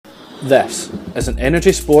This is an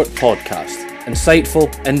Energy Sport podcast.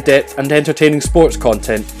 Insightful, in-depth and entertaining sports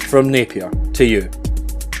content from Napier to you.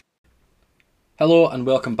 Hello and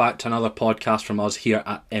welcome back to another podcast from us here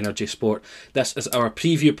at Energy Sport. This is our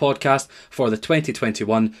preview podcast for the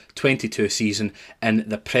 2021-22 season in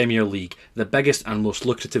the Premier League, the biggest and most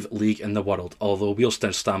lucrative league in the world, although we'll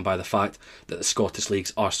still stand by the fact that the Scottish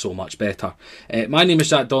leagues are so much better. My name is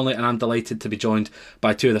Jack Donnelly and I'm delighted to be joined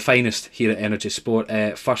by two of the finest here at Energy Sport.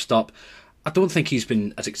 First up, I don't think he's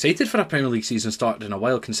been as excited for a Premier League season started in a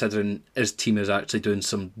while, considering his team is actually doing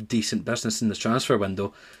some decent business in the transfer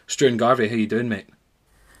window. Stuart Garvey, how you doing, mate?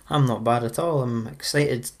 I'm not bad at all. I'm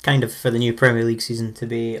excited kind of for the new Premier League season to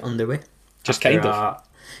be underway. Just kind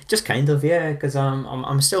of, yeah, because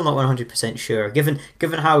I'm still not 100% sure. Given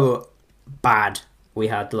how bad we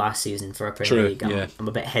had last season for a Premier League, I'm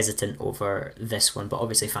a bit hesitant over this one, but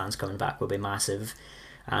obviously fans coming back will be massive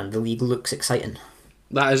and the league looks exciting.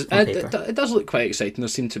 That is, it does look quite exciting. There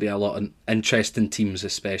seem to be a lot of interesting teams,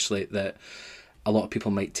 especially that a lot of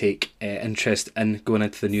people might take interest in going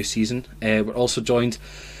into the new season. We're also joined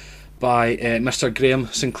by Mr. Graham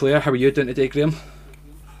Sinclair. How are you doing today, Graham?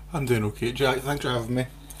 I'm doing okay, Jack. Thanks for having me. I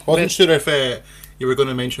wasn't sure if you were going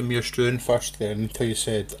to mention me or Struan first there until you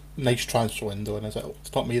said nice transfer window, and I was like,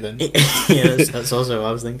 it's not me then. Yeah, that's also what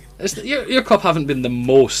I was thinking. Your club haven't been the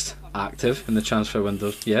most active in the transfer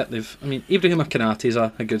window yet. Ibrahim Konate is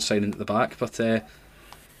a good signing at the back, but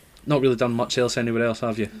not really done much else anywhere else,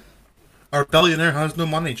 have you? Our billionaire has no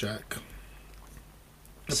money, Jack.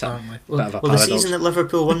 Apparently. Well, the season that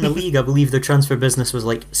Liverpool won the league, I believe their transfer business was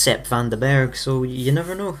like Sepp van den Berg, so you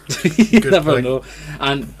never know. You never know.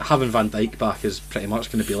 And having Van Dijk back is pretty much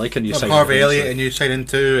going to be like a new signing. Harvey Elliott a new signing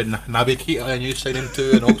too, and Naby Keita a new signing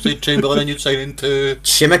too, and Oxlade-Chamberlain a new signing too.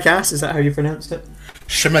 Tsimikas, is that how you pronounced it?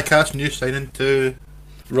 Tsimikas new signing too.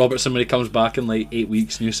 Robertson, when he comes back in like 8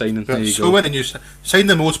 weeks, new signing. There you go. Many signed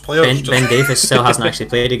the most players. Ben Davies still hasn't actually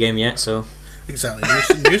played a game yet, so... Exactly.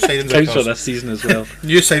 New signings across for this season as well.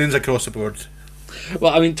 New signings across the board.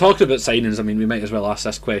 Well, talking about signings, we might as well ask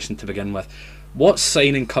this question to begin with. What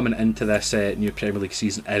signing coming into this new Premier League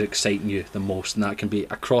season is exciting you the most? And that can be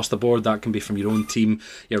across the board, that can be from your own team,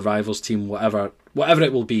 your rivals' team, whatever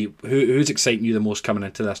it will be. Who's exciting you the most coming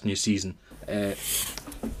into this new season? Who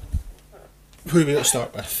will we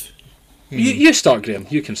start with? You start, Graham.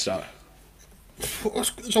 You can start.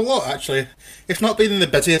 There's a lot, actually. It's not been the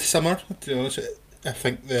busiest summer, to be honest. I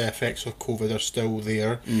think the effects of COVID are still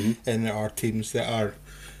there, and there are teams that are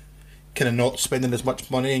kind of not spending as much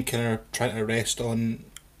money and kind of trying to rest on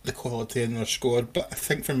the quality in their squad. But I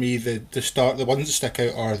think for me, the ones that stick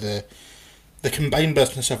out are the combined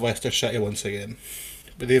business of Leicester City once again.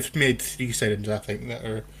 But they've made 3 signings, I think, that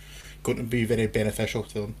are going to be very beneficial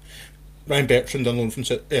to them. Ryan Bertrand on loan from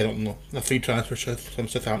a free transfer from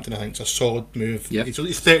Southampton, I think, is a solid move. Yep.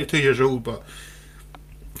 He's 32 years old, but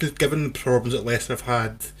given the problems that Leicester have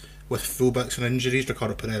had with fullbacks and injuries,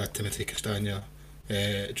 Ricardo Pereira, Timothy Castagna,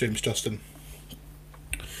 James Justin,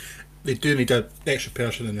 they do need an extra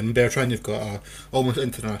person, and in Bertrand you've got a almost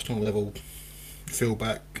international level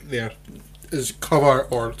fullback there as cover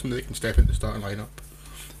or somebody that can step into the starting lineup.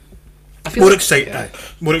 More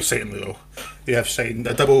excitingly though, they have signed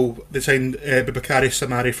They signed Boubakary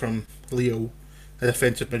Samari from Lille, a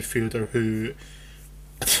defensive midfielder who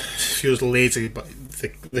feels lazy, but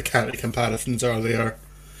the comparisons are there.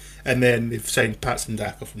 And then they've signed Patson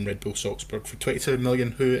Daka from Red Bull Salzburg for 27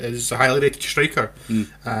 million, who is a highly rated striker,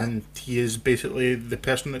 and he is basically the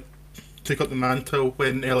person that took up the mantle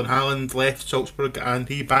when Erling Haaland left Salzburg, and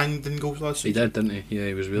he banged in goals last season. He did, didn't he? Yeah,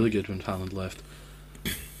 he was really good when Haaland left.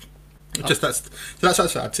 That's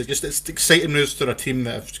what I'd say. Just it's exciting news for a team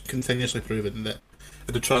that have continuously proven that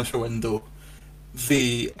at the transfer window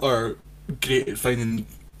they are great at finding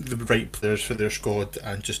the right players for their squad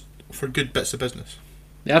and just for good bits of business.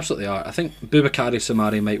 They absolutely are. I think Boubakary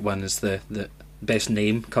Samari might win as the best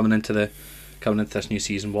name coming into this new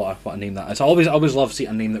season. What a name that is! I always love seeing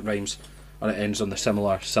a name that rhymes or it ends on the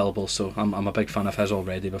similar syllable. So I'm a big fan of his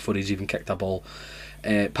already before he's even kicked a ball.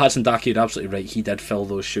 Patson Daka, you're absolutely right. He did fill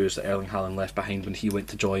those shoes that Erling Haaland left behind when he went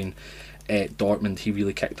to join Dortmund. He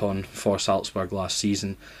really kicked on for Salzburg last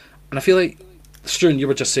season, and I feel like, Struan, you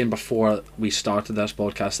were just saying before we started this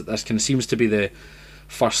podcast that this kind of seems to be the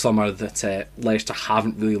first summer that Leicester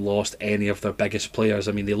haven't really lost any of their biggest players.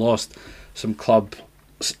 They lost some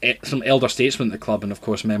elder statesmen at the club, and of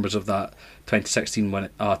course members of that 2016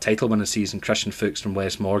 title winning season, Christian Fuchs from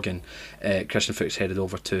West Morgan. Christian Fuchs headed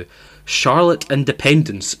over to Charlotte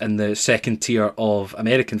Independence in the second tier of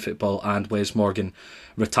American football, and West Morgan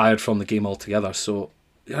retired from the game altogether. So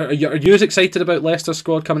are you as excited about Leicester's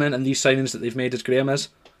squad coming in and these signings that they've made as Graham is?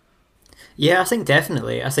 Yeah, I think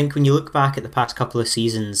definitely. I think when you look back at the past couple of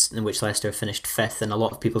seasons in which Leicester finished fifth, and a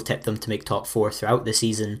lot of people tipped them to make top four throughout the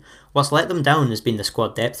season, what's let them down has been the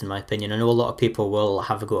squad depth, in my opinion. I know a lot of people will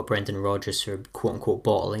have a go at Brendan Rodgers for quote unquote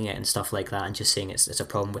bottling it and stuff like that, and just saying it's a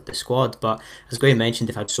problem with the squad. But as Graham mentioned,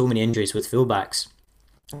 they've had so many injuries with fullbacks,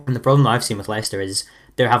 and the problem I've seen with Leicester is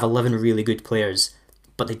they have 11 really good players,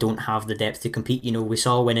 but they don't have the depth to compete. You know, we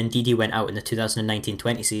saw when Ndidi went out in the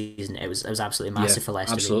 2019-20 season, it was absolutely massive for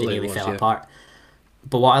Leicester. They nearly fell apart.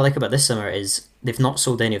 But what I like about this summer is they've not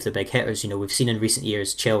sold any of the big hitters. You know, we've seen in recent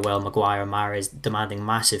years Chilwell, Maguire, Mahrez demanding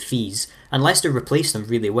massive fees, and Leicester replaced them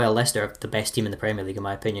really well. Leicester are the best team in the Premier League, in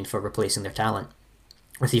my opinion, for replacing their talent,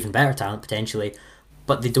 with even better talent potentially.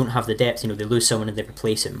 But they don't have the depth. You know, they lose someone and they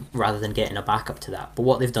replace him rather than getting a backup to that. But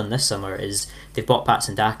what they've done this summer is they've bought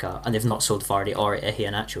Patson Daka and they've not sold Vardy or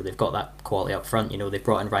Iheanacho. They've got that quality up front. You know, they've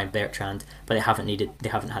brought in Ryan Bertrand, but they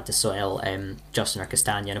haven't had to sell Justin or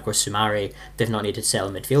Castagna, and of course Soumare. They've not needed to sell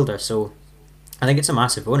a midfielder. So I think it's a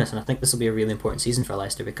massive bonus, and I think this will be a really important season for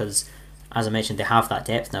Leicester because, as I mentioned, they have that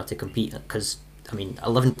depth now to compete. Because I mean,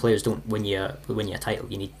 11 players don't win you a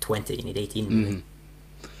title. You need 20. You need 18. Really.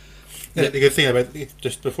 Yeah, the good thing about,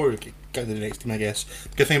 just before we get to the next team, I guess,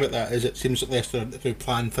 the good thing about that is it seems that Leicester have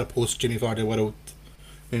planned for a post-Jamie Vardy world.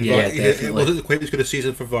 I mean, it wasn't quite as good a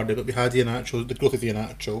season for Vardy, but we had Iheanacho, the growth of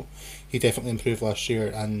Iheanacho. He definitely improved last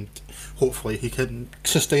year, and hopefully he can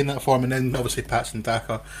sustain that form. And then obviously Patson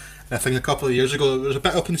Daka. And I think a couple of years ago there was a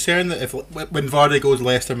bit of concern that when Vardy goes,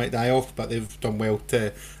 Leicester might die off, but they've done well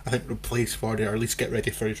to, I think, replace Vardy or at least get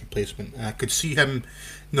ready for his replacement. And I could see him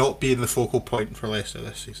not being the focal point for Leicester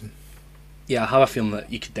this season. Yeah, I have a feeling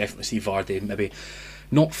that you could definitely see Vardy maybe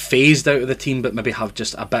not phased out of the team, but maybe have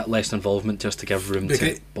just a bit less involvement just to give room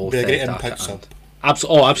to both. Be a great impact sub.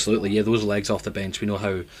 Absolutely, yeah. Those legs off the bench, we know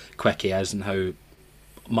how quick he is and how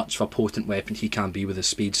much of a potent weapon he can be with his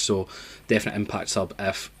speed. So definite impact sub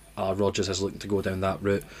if Rodgers is looking to go down that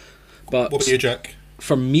route. But what about you, Jack?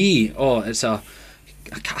 For me, it's a.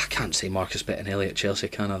 I can't say Marcus Bettinelli at Chelsea,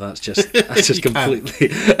 can I? That's just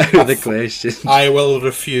completely out of the question. I will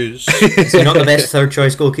refuse. Is he not the best third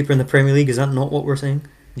choice goalkeeper in the Premier League? Is that not what we're saying?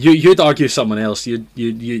 You'd argue someone else.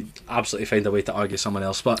 You'd absolutely find a way to argue someone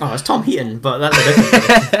else. But it's Tom Heaton, but that's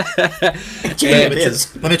a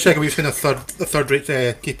different let me check if we've seen a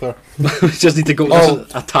third-rate keeper. We just need to go. This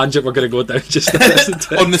is a tangent we're going to go down just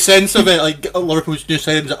on the sense of it, like Liverpool's new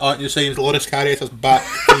signings that aren't new signings. Loris Karius is back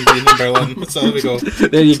in Berlin. So there we go.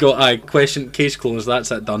 There you go. Case closed. That's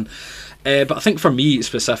it, done. But I think for me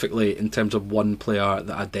specifically, in terms of one player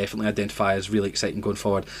that I definitely identify as really exciting going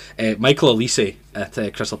forward, Michael Olise at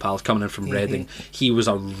Crystal Palace coming in from Reading. He was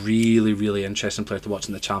a really, really interesting player to watch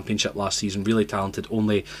in the Championship last season. Really talented,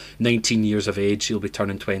 only 19 years of age. He'll be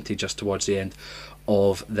turning 20 just towards the end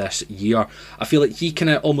of this year. I feel like he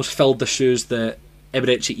kind of almost filled the shoes that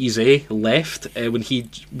Eberechi Eze left when he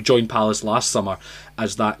joined Palace last summer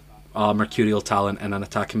as that mercurial talent in an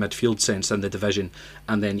attacking midfield sense in the division,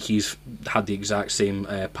 and then he's had the exact same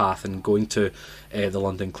path in going to the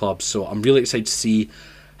London club. So I'm really excited to see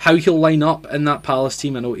how he'll line up in that Palace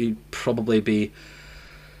team. I know he'd probably be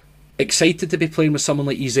excited to be playing with someone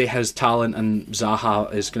like Eze, his talent, and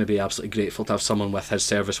Zaha is going to be absolutely grateful to have someone with his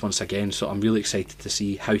service once again. So I'm really excited to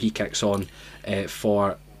see how he kicks on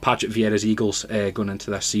for Patrick Vieira's Eagles going into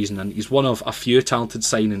this season, and he's one of a few talented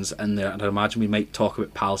signings in there, and I imagine we might talk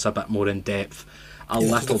about Palace a bit more in depth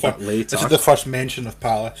little bit later. This is the first mention of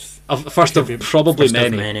Palace. First of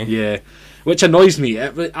many. Yeah, which annoys me.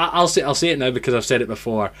 I'll say it now because I've said it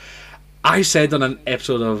before. I said on an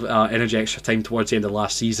episode of Energy Extra Time towards the end of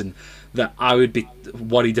last season that I would be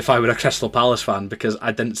worried if I were a Crystal Palace fan because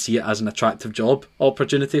I didn't see it as an attractive job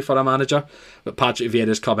opportunity for a manager. But Patrick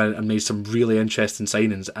Vieira's come in and made some really interesting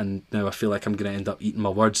signings, and now I feel like I'm going to end up eating my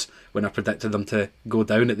words when I predicted them to go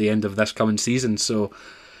down at the end of this coming season. So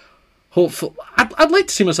hopefully, I'd like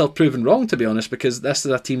to see myself proven wrong, to be honest, because this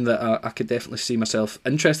is a team that I could definitely see myself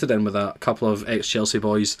interested in, with a couple of ex-Chelsea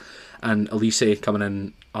boys and Olise coming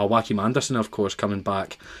in, Joachim Andersen of course coming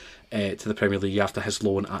back to the Premier League after his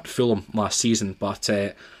loan at Fulham last season. But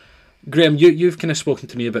Graham, you've kind of spoken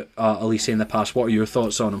to me about Olise in the past. What are your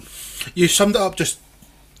thoughts on him? You summed it up just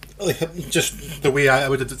the way I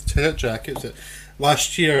would have said it, Jack. Is that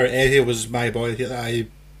last year Eze was my boy.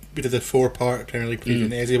 We did a 4-part Premier League preview,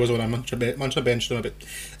 and Eze was on a munch of bench them about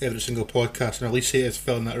every single podcast, and Olise is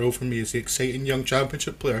filling that role for me as the exciting young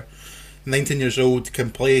Championship player. 19 years old,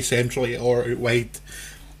 can play centrally or out wide.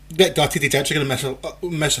 Bit gutted he's actually going to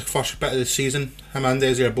miss a first bit of the season. Him and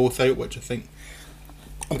Eze are both out, which I think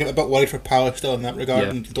I'm getting a bit worried for Palace still in that regard,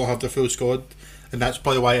 and they don't have their full squad, and that's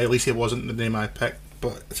probably why Olise wasn't the name I picked.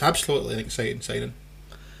 But it's absolutely an exciting signing.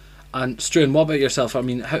 And Struan, what about yourself? I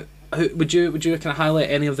mean, how would you kind of highlight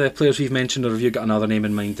any of the players we've mentioned, or have you got another name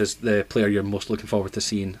in mind as the player you're most looking forward to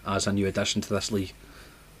seeing as a new addition to this league?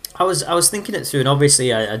 I was thinking it through, and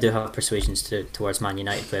obviously I do have persuasions towards Man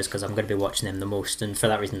United players because I'm going to be watching them the most, and for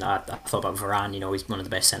that reason I thought about Varane. You know, he's one of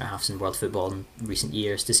the best centre halves in world football in recent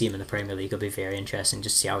years. To see him in the Premier League will be very interesting,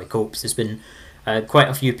 just to see how he copes. There's been quite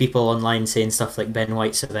a few people online saying stuff like Ben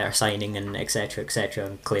White's a better signing and etc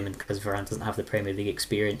and claiming because Varane doesn't have the Premier League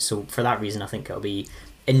experience. So for that reason I think it'll be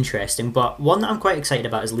interesting. But one that I'm quite excited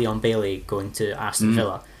about is Leon Bailey going to Aston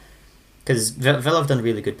Villa, because Villa have done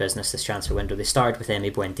really good business this transfer window. They started with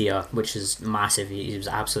Emi Buendia, which is massive. He was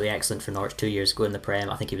absolutely excellent for Norwich 2 years ago in the Prem.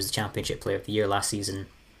 I think he was the Championship Player of the Year last season,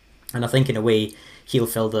 and I think in a way he'll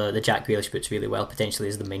fill the Jack Grealish boots really well, potentially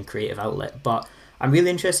as the main creative outlet. But I'm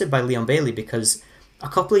really interested by Leon Bailey because a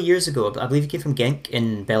couple of years ago, I believe he came from Genk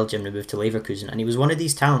in Belgium and moved to Leverkusen, and he was one of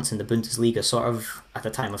these talents in the Bundesliga, sort of at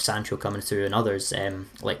the time of Sancho coming through and others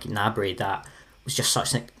like Gnabry, that was just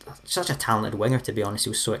such a talented winger, to be honest. He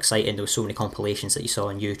was so exciting. There were so many compilations that you saw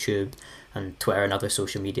on YouTube and Twitter and other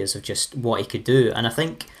social medias of just what he could do. And I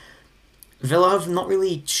think Villa have not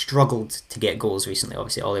really struggled to get goals recently.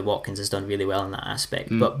 Obviously, Ollie Watkins has done really well in that aspect.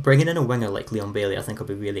 But bringing in a winger like Leon Bailey, I think will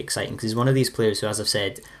be really exciting, because he's one of these players who, as I've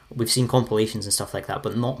said, we've seen compilations and stuff like that,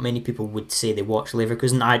 but not many people would say they watch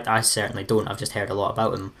Leverkusen. I certainly don't. I've just heard a lot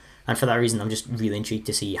about him. And for that reason, I'm just really intrigued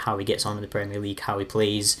to see how he gets on in the Premier League, how he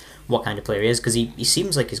plays, what kind of player he is, because he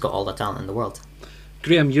seems like he's got all the talent in the world.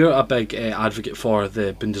 Graham, you're a big advocate for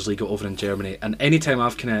the Bundesliga over in Germany, and anytime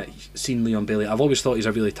I've kind of seen Leon Bailey, I've always thought he's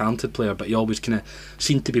a really talented player, but he always kind of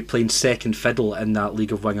seemed to be playing second fiddle in that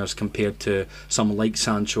league of wingers compared to someone like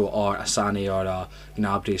Sancho or a Sané or a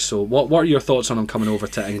Gnabry. So what are your thoughts on him coming over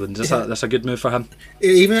to England? Is this a good move for him?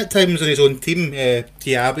 Even at times in his own team,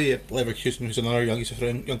 Diaby at Leverkusen, who's another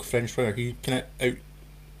young French player, he kind of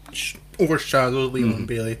overshadows Leon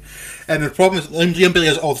Bailey. And the problem is Leon Bailey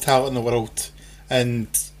has all the talent in the world, and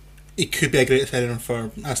he could be a great signing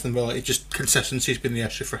for Aston Villa. It's just consistency's been the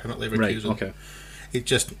issue for him at Leverkusen. Right,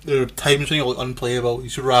 okay. There are times when he looks unplayable.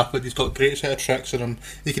 He's rapid. He's got a great set of tricks in him.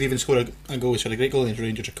 He can even score a goal. He had a great goal against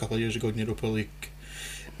Rangers a couple of years ago in Europa League.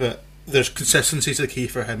 But there's consistency's the key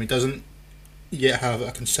for him. He doesn't yet have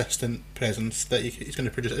a consistent presence that he's going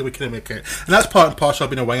to produce. We can make it, and that's part and parcel of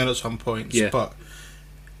being a winger at some points. Yeah. But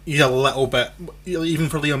he's a little bit, even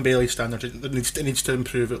for Leon Bailey's standards, it needs to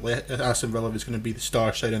improve at Aston Villa if he's going to be the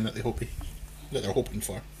star signing that they're hoping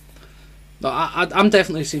for. No, I'm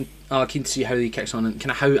definitely keen to see how he kicks on and kind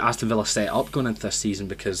of how Aston Villa set up going into this season,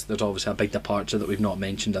 because there's obviously a big departure that we've not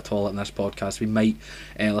mentioned at all in this podcast. We might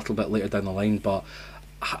a little bit later down the line, but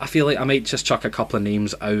I feel like I might just chuck a couple of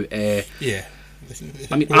names out. Yeah.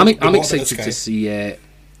 I mean, I'm excited to see.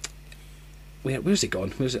 Where's he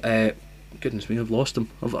gone? Goodness me, I've lost him.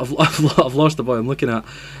 I've lost the boy I'm looking at.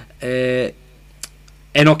 Enoch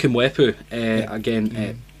Mwepu,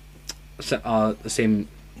 again, the same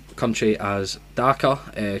country as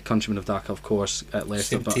Daka, countryman of Daka, of course, at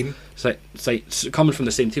Leicester. Same team. Coming from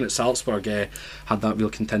the same team at Salzburg, had that real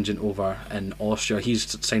contingent over in Austria.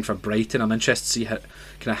 He's signed for Brighton. I'm interested to see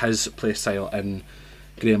kind of his play style in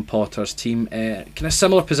Graham Potter's team. Kind of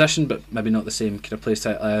similar position, but maybe not the same kind of play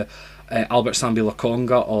style. Albert Sambi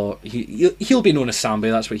Lokonga, or he'll be known as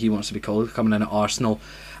Sambi, that's what he wants to be called, coming in at Arsenal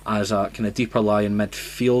as a kind of deeper lying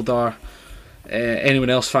midfielder. Anyone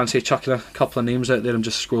else fancy chucking a couple of names out there? I'm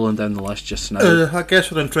just scrolling down the list just now. I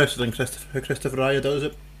guess we're interested in Christopher Raya does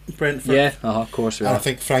it. Brentford. Yeah, of course we are. I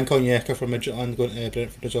think Frank Onyeka from Midtjylland going to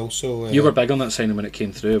Brentford is also. You were big on that signing when it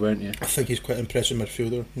came through, weren't you? I think he's quite an impressive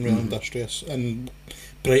midfielder, really industrious. And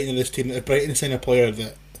Brighton in this team, if Brighton sign a player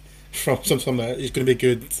that from somewhere he's going to be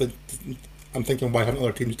good, I'm thinking, why haven't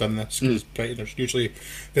other teams done this? Because Brighton are usually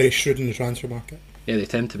very shrewd in the transfer market. Yeah, they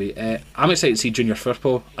tend to be. I'm excited to see Junior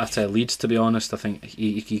Firpo at Leeds, to be honest. I think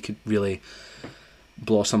he could really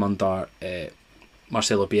blossom under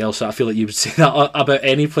Marcelo Bielsa. I feel like you would say that about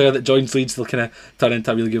any player that joins Leeds. They'll kind of turn into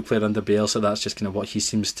a really good player under Bielsa. That's just kind of what he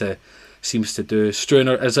seems to do.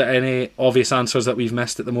 Struner, is there any obvious answers that we've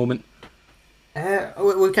missed at the moment?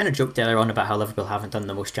 We kind of joked earlier on about how Liverpool haven't done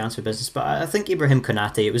the most transfer business, but I think Ibrahim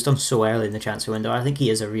Konate, it was done so early in the transfer window. I think he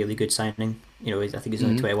is a really good signing. You know, I think he's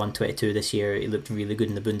only 21, 22 this year. He looked really good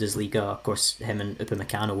in the Bundesliga. Of course, him and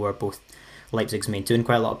Upamecano were both Leipzig's main two, and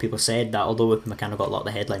quite a lot of people said that although Upamecano got a lot of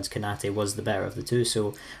the headlines, Konate was the better of the two.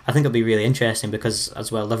 So I think it'll be really interesting because,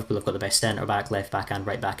 as well, Liverpool have got the best centre back, left back and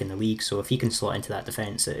right back in the league. So if he can slot into that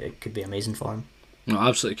defence, it could be amazing for him. No,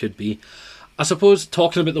 absolutely could be. I suppose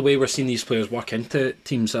talking about the way we're seeing these players work into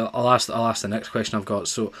teams, I'll ask the next question I've got.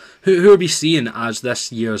 So, who are we seeing as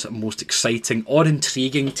this year's most exciting or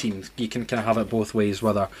intriguing team? You can kind of have it both ways,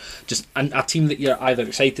 whether just a team that you're either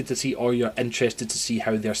excited to see or you're interested to see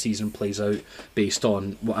how their season plays out based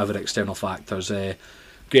on whatever external factors.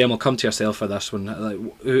 Graham, I'll come to yourself for this one.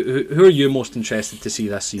 Who are you most interested to see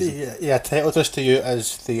this season? Yeah, title just to you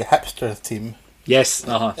as the hipster team. Yes,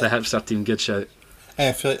 the hipster team, good shout.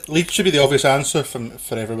 I feel like Leeds should be the obvious answer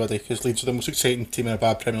for everybody, because Leeds are the most exciting team in a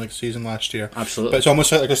bad Premier League season last year. Absolutely. But it's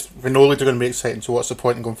almost like we know Leeds are going to be exciting, so what's the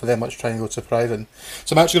point in going for them? Let's try and go surprising.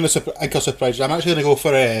 So I'm actually going to surprise you. I'm actually going to go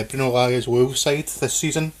for Bruno Lage's Wolves side this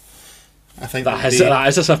season. I think that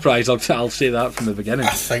is a surprise. I'll say that from the beginning.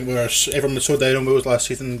 I think everyone was so down on Wolves last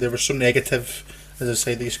season. They were so negative. As I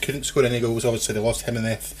said, they just couldn't score any goals. Obviously, they lost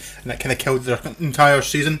Jimenez, and that kind of killed their entire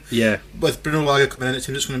season. Yeah. With Bruno Lage coming in, it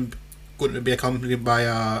seems it's going to be accompanied by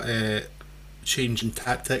a change in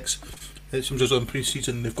tactics. It seems as though in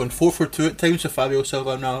pre-season they've gone 4-4-2 at times with Fabio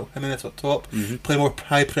Silva and now Jimenez up top, play more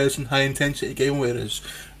high press and high intensity game. Whereas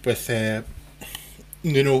with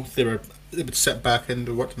Nuno, they would sit back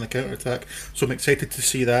and work on the counter attack. So I'm excited to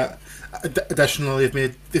see that. Additionally,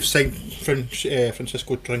 they've signed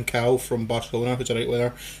Francisco Trincao from Barcelona, who's a right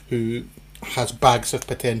winger who has bags of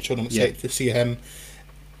potential. I'm excited to see him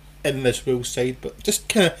in this Wolves side, but just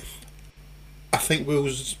kind of, I think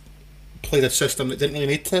Wolves played a system that didn't really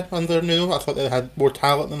need to under Nuno. I thought they had more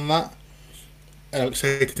talent than that, and I'm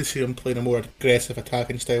excited to see them playing a more aggressive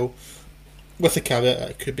attacking style, with the caveat that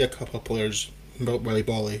it could be a couple of players, Willy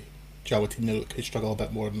Bolly, Joaquinho, that could struggle a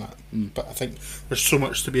bit more than that. But I think there's so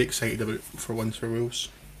much to be excited about for Wolves.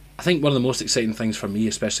 I think one of the most exciting things for me,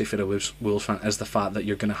 especially for a Wolves fan, is the fact that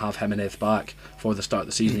you're going to have Jimenez back for the start of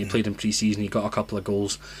the season. He played in pre-season, he got a couple of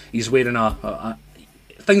goals. He's wearing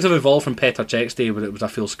things have evolved from Petr Cech's day, where it was a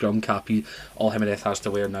full scrum cap. All Jimenez has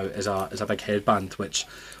to wear now is a big headband, which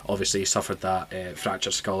obviously suffered that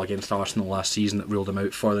fractured skull against Arsenal last season that ruled him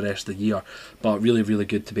out for the rest of the year. But really, really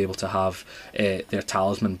good to be able to have their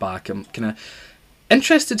talisman back. I'm kind of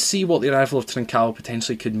interested to see what the arrival of Trincao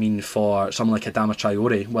potentially could mean for someone like Adama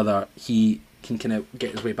Traore, whether he can kind of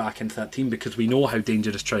get his way back into that team, because we know how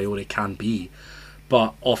dangerous Traore can be,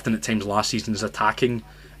 but often at times last season his attacking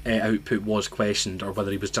output was questioned, or whether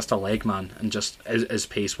he was just a leg man and just his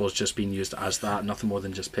pace was just being used as that, nothing more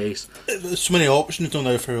than just pace. There's so many options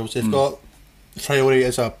now for Wolves. They've got Traore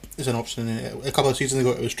as an option. A couple of seasons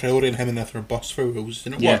ago it was Traore and Jimenez were bust for Wolves,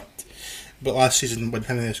 and it worked. But last season, when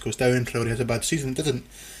Jimenez goes down, Traore has a bad season. It doesn't.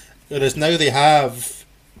 Whereas now they have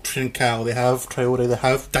Trincao, they have Traore, they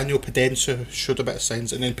have Daniel Pedence, who showed a bit of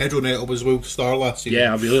signs, and then Pedro Neto was Wolves' star last season.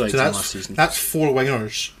 Yeah, I really liked him last season. That's 4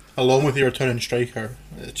 wingers, along with your returning striker.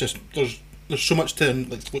 It's just there's so much to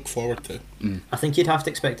look forward to. I think you'd have to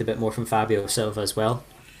expect a bit more from Fabio Silva as well.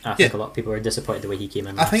 I think a lot of people were disappointed the way he came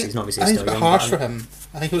in last season. Obviously, I think still it's a bit young, harsh for him.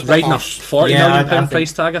 I think it was right enough. £40 million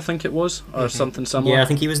price tag, I think it was, or something similar. Yeah, I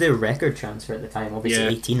think he was their record transfer at the time. Obviously,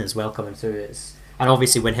 18 as well coming through. And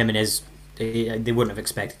obviously, when Jimenez, they wouldn't have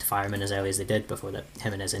expected to fire him in as early as they did before the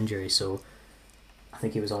Jimenez injury. So I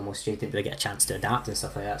think he was almost straight to get a chance to adapt and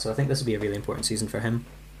stuff like that. So I think this will be a really important season for him.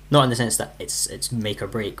 Not in the sense that it's make or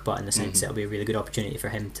break, but in the sense that it'll be a really good opportunity for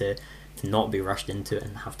him to not be rushed into it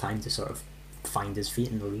and have time to sort of find his feet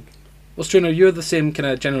in the league. Well, Struner, you're the same kind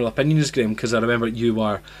of general opinion as Graham, because I remember you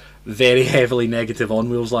were very heavily negative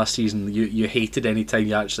on Wolves last season. You hated any time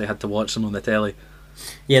you actually had to watch them on the telly.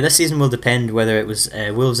 Yeah, this season will depend whether it was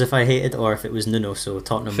Wolves if I hated, or if it was Nuno. So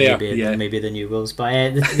Tottenham maybe the new Wolves.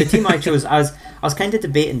 But the team I chose, I was kind of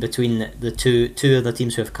debating between the two of the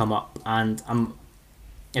teams who have come up, and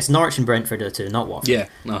it's Norwich and Brentford are the two, not Watford.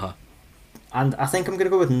 Yeah, And I think I'm going to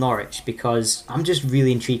go with Norwich, because I'm just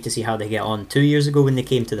really intrigued to see how they get on. 2 years ago when they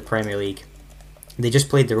came to the Premier League, they just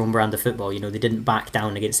played their own brand of football. They didn't back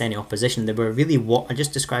down against any opposition. They were really I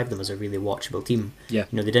just described them as a really watchable team. Yeah.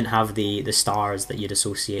 They didn't have the stars that you'd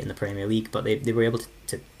associate in the Premier League, but they were able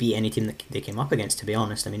to beat any team that they came up against, to be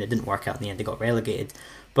honest. I mean, it didn't work out in the end. They got relegated.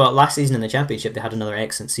 But last season in the Championship, they had another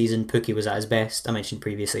excellent season. Pukki was at his best. I mentioned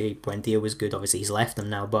previously, Buendia was good. Obviously, he's left them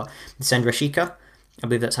now. But Send Rashica, I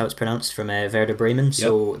believe that's how it's pronounced, from Werder Bremen.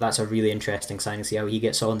 So that's a really interesting signing to see how he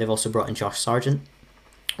gets on. They've also brought in Josh Sargent,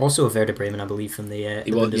 also of Werder Bremen, I believe, from the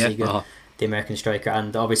Bundesliga, the American striker.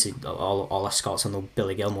 And obviously all us Scots know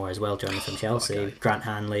Billy Gilmore as well, joining from Chelsea. Okay. Grant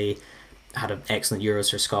Hanley had an excellent Euros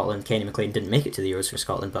for Scotland. Kenny McLean didn't make it to the Euros for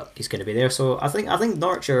Scotland, but he's going to be there. So I think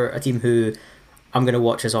Norwich are a team who I'm going to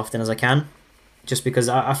watch as often as I can, just because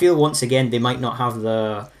I feel once again they might not have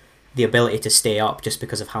the ability to stay up just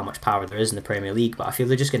because of how much power there is in the Premier League, but I feel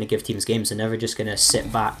they're just going to give teams games. They're never just going to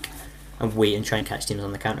sit back and wait and try and catch teams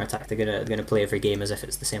on the counter attack. They're gonna play every game as if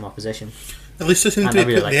it's the same opposition. At least they seem to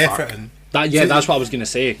really put the effort in. That's what I was going to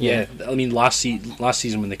say. Yeah, I mean last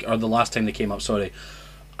season or the last time they came up, sorry,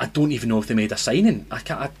 I don't even know if they made a signing.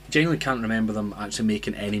 I genuinely can't remember them actually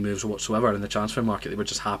making any moves whatsoever in the transfer market. They were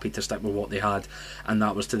just happy to stick with what they had, and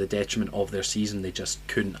that was to the detriment of their season. They just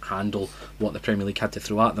couldn't handle what the Premier League had to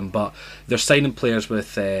throw at them. But they're signing players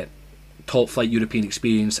with top flight European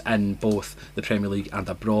experience in both the Premier League and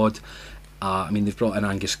abroad. I mean, they've brought in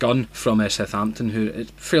Angus Gunn from Southampton, who is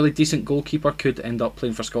a fairly decent goalkeeper, could end up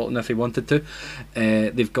playing for Scotland if he wanted to.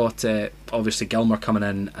 They've got obviously Gilmour coming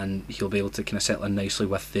in, and he'll be able to kind of settle in nicely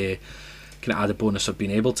with the kind of added bonus of being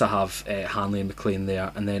able to have Hanley and McLean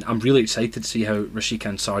there. And then I'm really excited to see how Rashica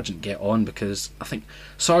and Sargent get on, because I think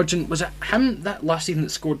Sargent, was it him that last season that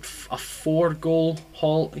scored a 4-goal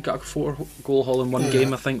haul? He got a 4-goal haul in one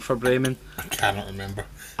game, I think, for Bremen. I cannot remember.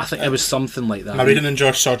 I think it was something like that. My reading on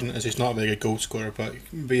Josh Sargent is he's not a very good goal scorer, but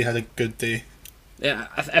he had a good day. Yeah,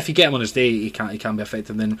 if you get him on his day, he can be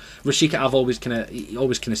effective. Then Rashica, he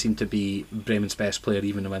always kind of seemed to be Bremen's best player,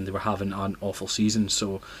 even when they were having an awful season.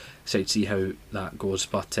 So excited to see how that goes.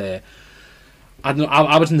 But I don't know.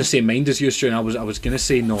 I was in the same mind as you, Stu, and I was going to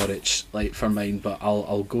say Norwich for mine, but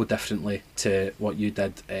I'll go differently to what you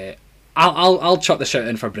did. I'll chuck the shout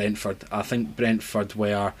in for Brentford. I think Brentford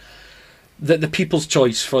were the people's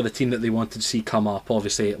choice for the team that they wanted to see come up.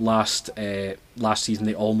 Obviously, last season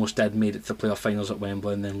they almost made it to the playoff finals at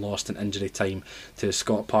Wembley, and then lost in injury time to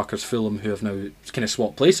Scott Parker's Fulham, who have now kind of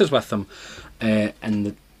swapped places with them in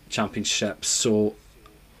the Championship. So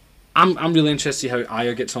I'm really interested to see how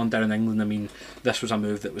Ayer gets on down in England. I mean, this was a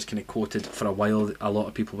move that was kind of quoted for a while. A lot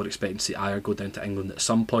of people were expecting to see Ayer go down to England at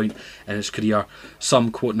some point in his career.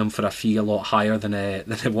 Some quoting him for a fee a lot higher than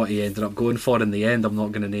what he ended up going for in the end. I'm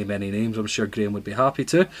not going to name any names. I'm sure Graham would be happy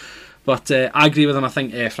to. But I agree with him. I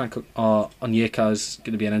think Frank Onyeka is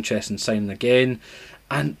going to be an interesting signing again.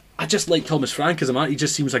 And I just like Thomas Frank as a man. He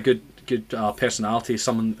just seems a good personality,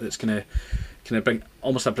 someone that's going to bring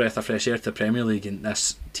almost a breath of fresh air to the Premier League. In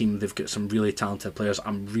this team, they've got some really talented players.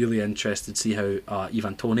 I'm really interested to see how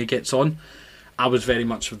Ivan Toney gets on. I was very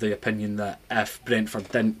much of the opinion that if Brentford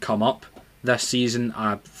didn't come up this season,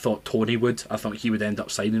 I thought Toney would. I thought he would end up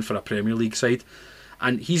signing for a Premier League side.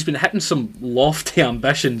 And he's been hitting some lofty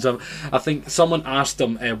ambitions. I think someone asked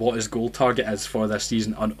him what his goal target is for this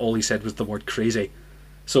season, and all he said was the word crazy.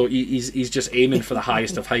 So he's just aiming for the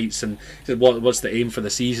highest of heights, and he said, what's the aim for the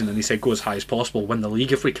season? And he said, go as high as possible, win the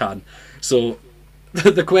league if we can. So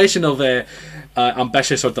the question of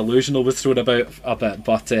ambitious or delusional was thrown about a bit,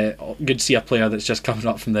 but good to see a player that's just coming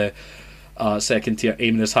up from the second tier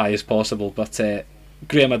aiming as high as possible. But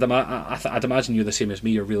Graham, I'd imagine you're the same as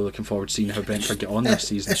me. You're really looking forward to seeing how Brentford get on this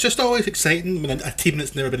season. It's just always exciting when a team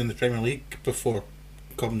that's never been in the Premier League before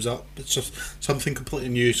comes up. It's just something completely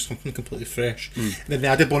new, something completely fresh. And then the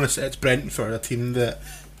added bonus, it's Brentford, a team that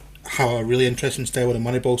have a really interesting style with a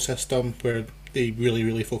Moneyball system where they really,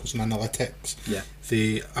 really focus on analytics. Yeah,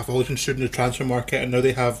 they have always been shrewd in the transfer market, and now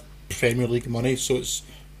they have Premier League money, so it's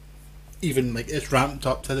even it's ramped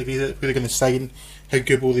up to the degree that who they're going to sign, how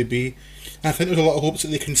good will they be. And I think there's a lot of hopes that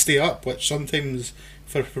they can stay up, which sometimes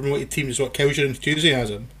for promoted teams is what kills your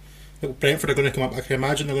enthusiasm. Brentford are going to come up. I can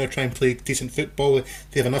imagine they're going to try and play decent football.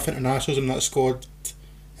 They have enough internationals in that squad,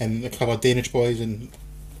 and a couple of Danish boys and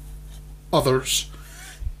others.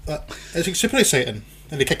 It's super exciting,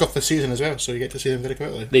 and they kick off the season as well, so you get to see them very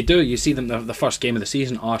quickly. They do. You see them the first game of the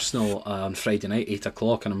season, Arsenal on Friday night, 8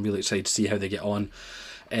 o'clock, and I'm really excited to see how they get on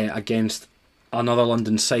against another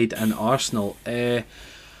London side in Arsenal.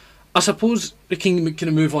 I suppose we can kind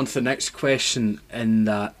of move on to the next question, in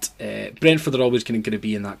that Brentford are always going to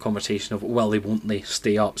be in that conversation of, well, won't they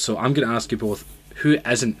stay up? So I'm going to ask you both, who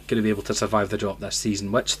isn't going to be able to survive the drop this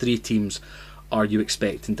season? Which three teams are you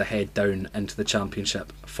expecting to head down into the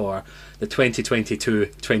Championship for the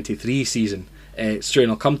 2022-23 season? Stuart,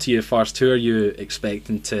 I'll come to you first. Who are you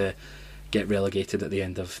expecting to get relegated at the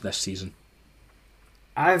end of this season?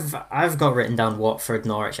 I've got written down Watford,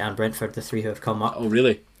 Norwich and Brentford, the three who have come up. Oh,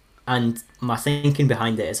 really? And my thinking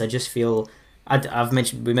behind it is I just feel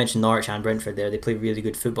we mentioned Norwich and Brentford there. They play really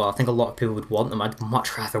good football. I think a lot of people would want them. I'd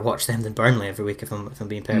much rather watch them than Burnley every week, if I'm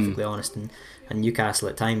being perfectly honest. And Newcastle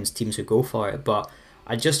at times, teams who go for it. But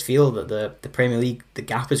I just feel that the Premier League, the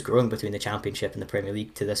gap is growing between the Championship and the Premier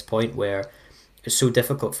League to this point where it's so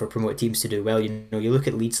difficult for promoted teams to do well. You look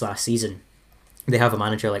at Leeds last season. They have a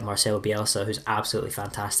manager like Marcelo Bielsa who's absolutely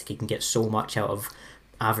fantastic. He can get so much out of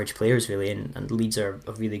average players, really, and Leeds are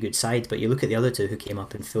a really good side. But you look at the other two who came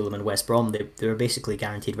up in Fulham and West Brom, they were basically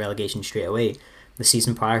guaranteed relegation straight away. The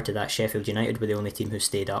season prior to that, Sheffield United were the only team who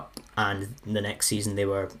stayed up, and the next season they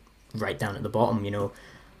were right down at the bottom.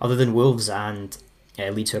 Other than Wolves and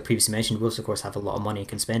Leeds, who I previously mentioned, Wolves of course have a lot of money and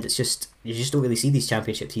can spend. It's just you just don't really see these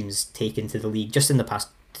Championship teams taken to the league. Just in the past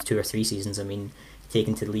 2 or 3 seasons, I mean,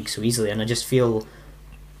 taken to the league so easily, and I just feel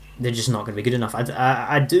they're just not going to be good enough.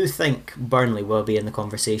 I do think Burnley will be in the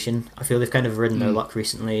conversation. I feel they've kind of ridden their luck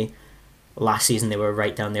recently. Last season they were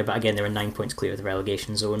right down there, but again they were 9 points clear of the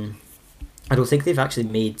relegation zone. I don't think they've actually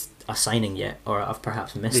made a signing yet, or I've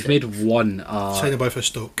perhaps missed it. They've made one. Signing by for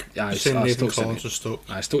Stoke. Yeah, it's Nathan Collins for Stoke.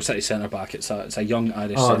 Stoke City centre back. It's a young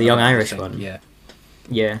Irish. Oh, the young Irish one. Yeah.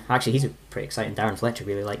 Yeah, actually he's pretty exciting. Darren Fletcher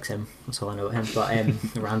really likes him. That's all I know about him.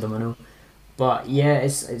 But random I know. But yeah,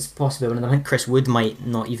 it's possible. And I think Chris Wood might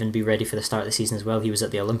not even be ready for the start of the season as well. He was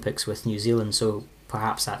at the Olympics with New Zealand, so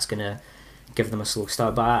perhaps that's going to give them a slow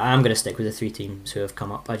start. But I am going to stick with the 3 teams who have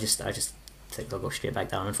come up. I just think they'll go straight back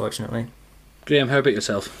down, unfortunately. Graham, how about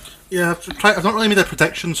yourself? Yeah, I've not really made a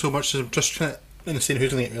prediction so much as I'm just trying to see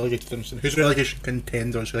who's going to get relegated and who's relegation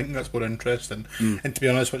contenders. I think that's more interesting. And to be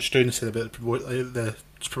honest, what Struan said about the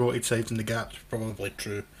promoted sides and the gaps is probably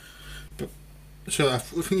true. So I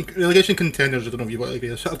think relegation contenders, I don't know if you want to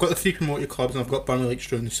agree. So I've got the 3 promoted clubs and I've got Burnley, like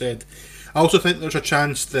Struan said. I also think there's a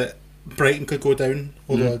chance that Brighton could go down,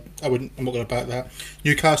 although I'm not going to back that.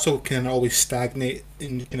 Newcastle can always stagnate,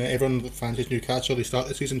 and everyone that fancies Newcastle, they start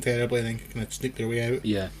the season terribly and then kind of sneak their way out.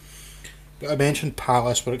 Yeah. But I mentioned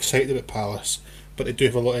Palace. We're excited about Palace, but they do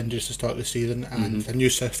have a lot of injuries to start the season and a new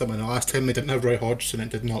system. And the last time they didn't have Roy Hodgson, it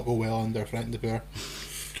did not go well under Frank de Boer.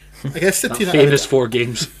 I guess the team famous 4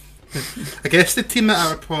 games. I guess the team that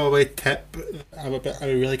I would probably tip, I'm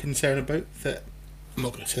really concerned about that. I'm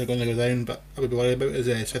not going to say they're going to go down, but I would be worried about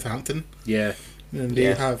is Southampton. Yeah. And they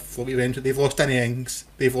have what we mentioned. They've lost Danny Ings,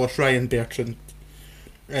 they've lost Ryan Bertrand,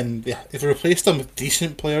 and they've replaced them with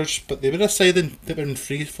decent players. But they were a side that were in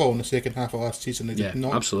free fall in the second half of last season. They did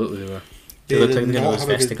not. Absolutely they were. They look like they're going to lose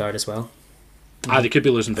Vestergaard as well. They could be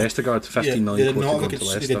losing Vestergaard. 15 million. They did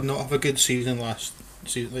not have a good season last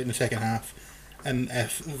season, like in the second half, and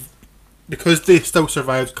because they still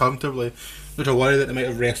survived comfortably, there's a worry that they might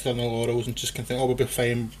have rested on their laurels and just can think, we'll be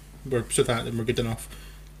fine, we're Southampton, we're good enough.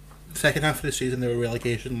 The second half of the season they were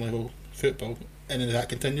relegation level football, and if that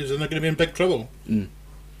continues then they're going to be in big trouble. Will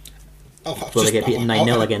they get beaten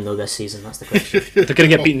 9-0 again though this season? That's the question. They're going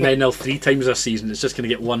to get beaten 9-0 3 times this season. It's just going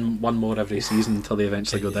to get one more every season until they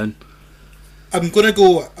eventually go down. I'm going to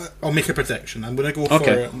go, I'll make a prediction. I'm going to go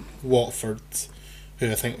for Watford,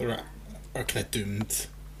 who I think are kind of doomed.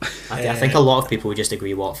 I think a lot of people would just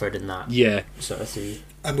agree Watford in that sort of 3.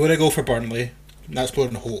 I'm going to go for Burnley. That's more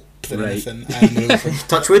than hope than anything. I'm going to go for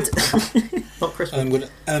Touchwood. Not Chris Wood.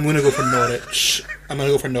 I'm going to go for Norwich. I'm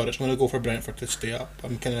going to go for Brentford to stay up.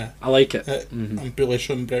 I like it. I'm bullish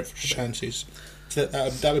on Brentford's chances. So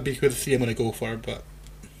that would be the 3 I'm going to go for, but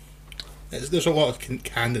there's a lot of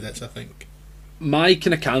candidates, I think. My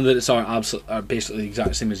kind of candidates are basically the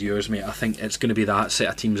exact same as yours, mate. I think it's going to be that set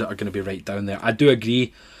of teams that are going to be right down there. I do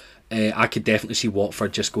agree. I could definitely see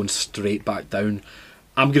Watford just going straight back down.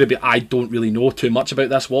 I don't really know too much about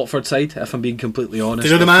this Watford side, if I'm being completely honest. Do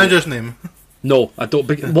you know the manager's name? No, I don't.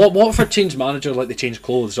 Watford changed manager like they changed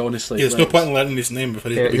clothes, honestly. Yeah, there's no point in learning his name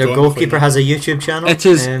before he's their goalkeeper has a YouTube channel. It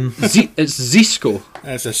is. It's Zisco.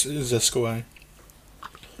 It's Zisco, aye.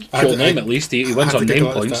 Cool name at least. He wins on name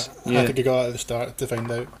points. I had to go out at the start to find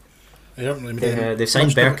out. They've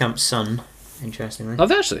signed Bergkamp's son, interestingly. Have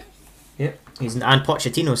they actually? Yep. And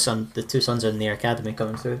Pochettino's son. The 2 sons are in the academy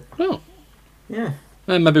coming through. Oh. Yeah.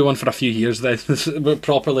 Maybe one for a few years then.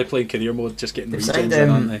 Properly playing career mode, just getting regions in,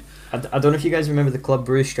 aren't they? I don't know if you guys remember the Club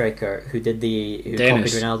Brugge striker who copied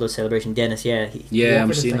Ronaldo's celebration. Dennis,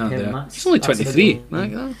 I'm seeing that there. He's only 23.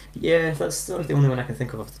 Yeah, that's sort of the only one I can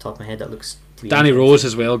think of off the top of my head that looks to be Danny Rose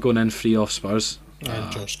as well, going in free off Spurs.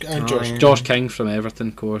 And Josh King from Everton,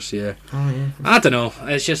 of course, yeah. I don't know.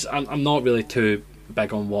 It's just, I'm not really too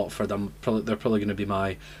big on Watford. They're probably going to be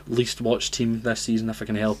my least watched team this season if I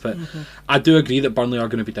can help it. I do agree that Burnley are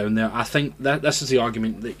going to be down there. I think that this is the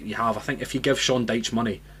argument that you have. I think if you give Sean Dyche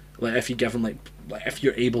money, like if you give him if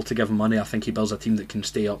you're able to give him money, I think he builds a team that can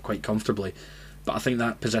stay up quite comfortably. But I think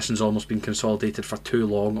that position's almost been consolidated for too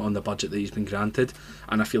long on the budget that he's been granted,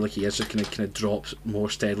 and I feel like he is just going to kind of drop more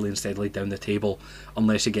steadily down the table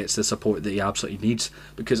unless he gets the support that he absolutely needs.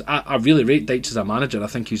 Because I really rate Dyche as a manager. I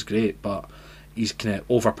think he's great, but he's kind of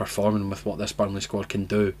overperforming with what this Burnley squad can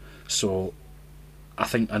do. So I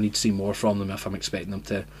think I need to see more from them if I'm expecting them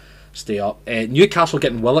to stay up. Newcastle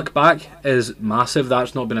getting Willock back is massive.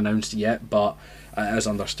 That's not been announced yet, but it is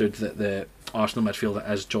understood that the Arsenal midfielder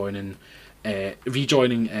is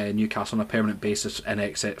rejoining Newcastle on a permanent basis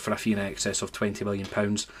for a fee in excess of £20 million.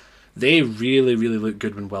 they really, really looked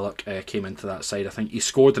good when Willock came into that side. I think he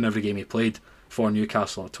scored in every game he played for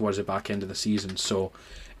Newcastle towards the back end of the season, so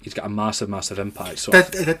he's got a massive, massive impact. So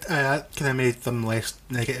That kind of made them less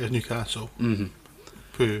negative as Newcastle,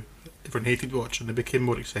 who everyone hated watching. They became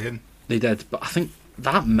more exciting. They did, but I think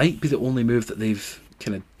that might be the only move that they've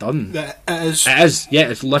kind of done. It is. It is, yeah,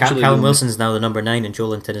 it's literally... Callum Wilson's now the number 9 and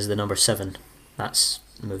Joelinton is the number 7. That's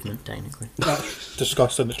movement, technically. That's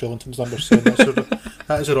disgusting that Joelinton's number 7.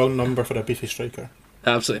 That is a wrong number for a beefy striker.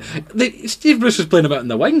 Absolutely. Steve Bruce was playing about in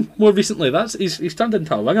the wing more recently. He's turned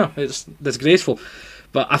into a winger. It's disgraceful.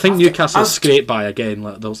 But I think Newcastle scrape by again.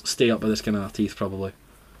 Like, they'll stay up with the skin of their teeth probably.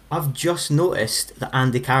 I've just noticed that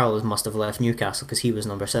Andy Carroll must have left Newcastle because he was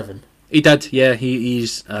number 7. He did, yeah.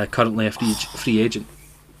 He's currently a free agent.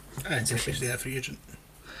 It's basically a free agent.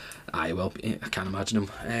 Aye, well, I can't imagine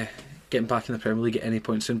him getting back in the Premier League at any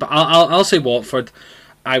point soon. But I'll say Watford.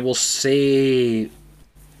 I will say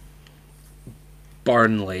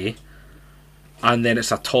Burnley, and then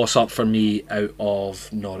it's a toss-up for me out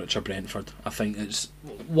of Norwich or Brentford. I think it's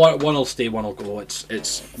one will stay, one will go.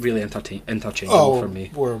 It's really interchangeable for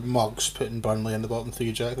me. We're mugs putting Burnley in the bottom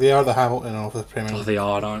 3, Jack. They are the Hamilton of the Premier League. Oh, they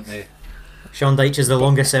are, aren't they? Sean Dyche is the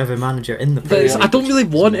longest-serving manager in the Premier League. I don't really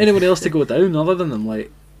want anyone else to go down other than them.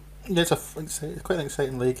 Like, it's quite an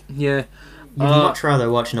exciting league. Yeah. You'd much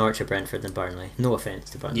rather watch Norwich or Brentford than Burnley. No offence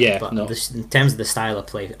to Burnley, yeah, but no. In terms of the style of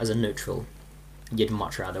play as a neutral, you'd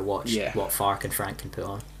much rather watch what Farke and Frank can put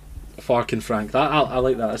on. Farke and Frank. I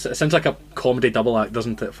like that. It sounds like a comedy double act,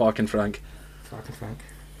 doesn't it? Farke and Frank. Farke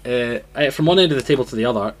and Frank. From one end of the table to the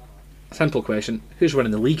other, simple question: who's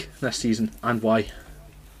winning the league this season and why?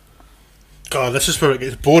 God, this is where it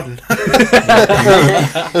gets boring. Two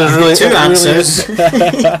answers.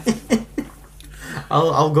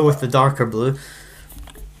 I'll go with the darker blue.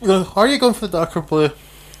 Are you going for the darker blue?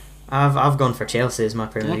 I've gone for Chelsea as my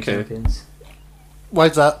Premier League champions.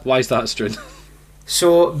 Why's that? Why's that, Struan?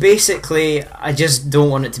 So basically, I just don't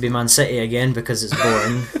want it to be Man City again because it's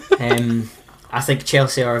boring. I think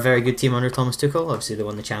Chelsea are a very good team under Thomas Tuchel. Obviously, they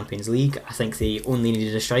won the Champions League. I think they only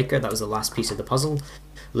needed a striker. That was the last piece of the puzzle.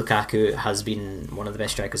 Lukaku has been one of the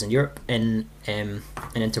best strikers in Europe. In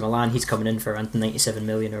Inter Milan, he's coming in for around 97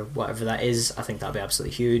 million or whatever that is. I think that'll be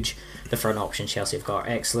absolutely huge. The front options Chelsea have got are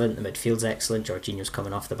excellent. The midfield's excellent. Jorginho's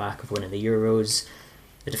coming off the back of winning the Euros.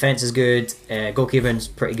 The defence is good. Goalkeeping's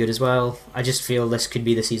pretty good as well. I just feel this could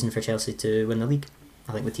be the season for Chelsea to win the league.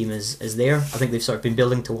 I think the team is there. I think they've sort of been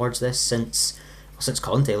building towards this since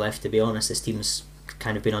Conte left, to be honest. This team's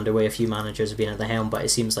kind of been underway. A few managers have been at the helm, but it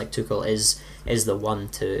seems like Tuchel is the one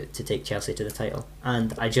to take Chelsea to the title.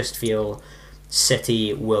 And I just feel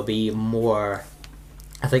City will be more...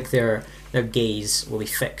 I think their gaze will be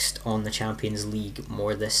fixed on the Champions League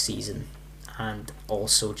more this season. And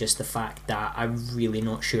also just the fact that I'm really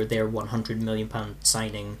not sure their £100 million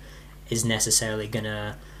signing is necessarily going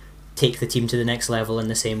to take the team to the next level in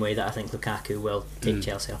the same way that I think Lukaku will take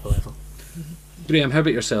Chelsea up a level. Graham, how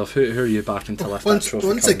about yourself? Who are you backing to lift that trophy?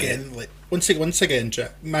 Once again,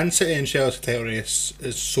 Jack, Man City and Chelsea title race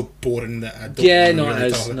is so boring that I don't. It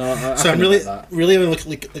is. So I'm really when I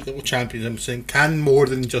look at the champions, I'm saying, can more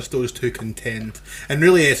than just those two contend? And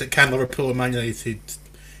really, yes, it can. Liverpool and Man United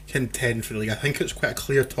contend for the league. I think it's quite a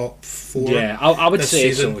clear top 4. Yeah, I would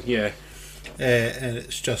say season. so. Yeah. And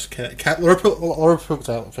it's just Liverpool, for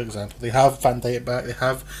example, they have Van Dijk back. They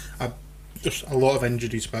have there's a lot of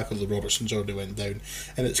injuries back, although Robertson's already went down,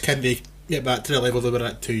 and it's can they get back to the level they were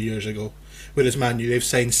at 2 years ago? Whereas Man U, they've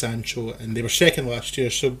signed Sancho and they were second last year,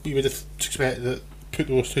 so you would expect that put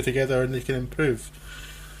those two together and they can improve.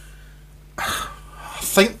 I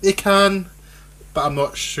think they can, but I'm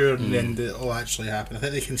not sure in the end it'll actually happen. I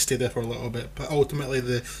think they can stay there for a little bit, but ultimately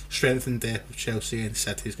the strength and depth of Chelsea and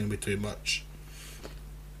City is going to be too much.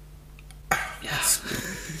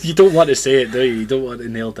 You don't want to say it, do you? You don't want to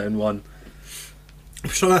nail down one.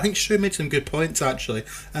 So I think Stu made some good points actually.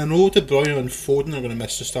 I know De Bruyne and Foden are going to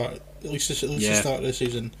miss the start, at least the start of the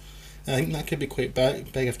season. I think that could be quite big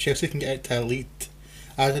if Chelsea can get out to a lead.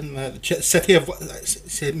 I think that City have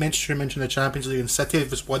mentioned the Champions League, and City have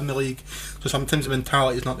just won the league, so sometimes the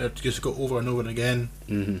mentality is not there to just go over and over and again.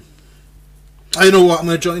 I know what, I'm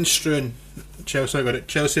going to join Struan. Chelsea, I got it.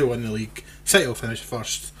 Chelsea will win the league. City will finish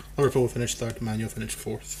first. Liverpool will finish third. Man U will finish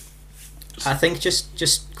fourth. I think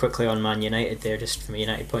just quickly on Man United there, just from a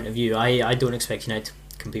United point of view, I don't expect United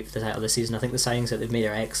to compete for the title this season. I think the signings that they've made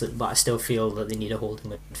are excellent, but I still feel that they need a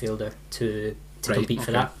holding midfielder to compete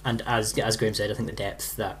for that. And as Graham said, I think the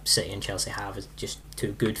depth that City and Chelsea have is just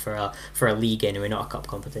too good for a league anyway, not a cup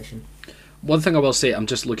competition. One thing I will say, I'm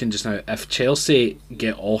just looking just now, if Chelsea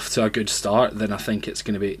get off to a good start, then I think it's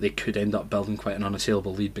going to be, they could end up building quite an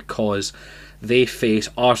unassailable lead, because they face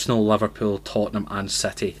Arsenal, Liverpool, Tottenham and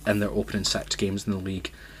City in their opening 6 games in the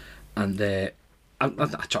league. And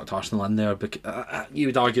I chucked Arsenal in there, because you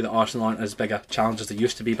would argue that Arsenal aren't as big a challenge as they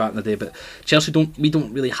used to be back in the day, but Chelsea we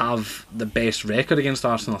don't really have the best record against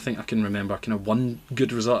Arsenal. I think I can remember kind of one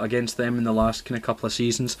good result against them in the last kind of couple of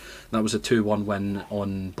seasons. That was a 2-1 win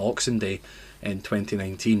on Boxing Day in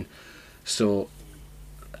 2019. So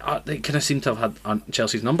they kind of seem to have had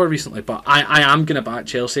Chelsea's number recently, but I am going to back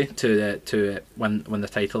Chelsea to win the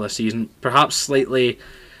title this season. Perhaps slightly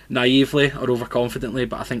naively or overconfidently,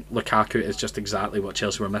 but I think Lukaku is just exactly what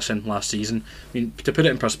Chelsea were missing last season. I mean, to put it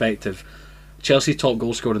in perspective, Chelsea's top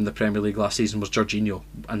goal scorer in the Premier League last season was Jorginho,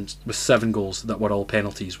 and with 7 goals that were all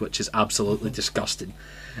penalties, which is absolutely disgusting,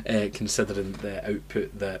 considering the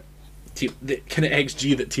output that the kind of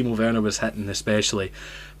XG that Timo Werner was hitting, especially.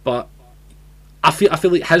 But I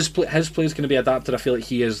feel like his play is going to be adapted. I feel like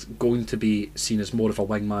he is going to be seen as more of a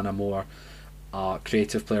wingman, a more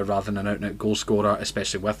creative player rather than an out-and-out goal scorer,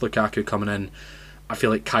 especially with Lukaku coming in. I feel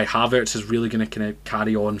like Kai Havertz is really going to kind of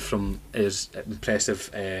carry on from his impressive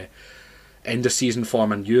end of season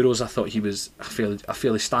form in Euros. I thought he was a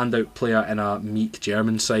fairly standout player in a meek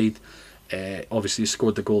German side. Obviously he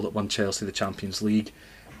scored the goal that won Chelsea the Champions League,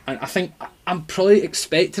 and I think I'm probably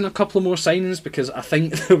expecting a couple of more signings, because I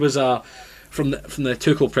think there was from the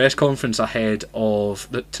Tuchel press conference ahead of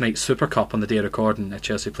tonight's Super Cup on the day of recording,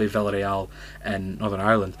 Chelsea play Villarreal in Northern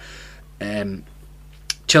Ireland.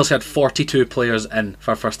 Chelsea had 42 players in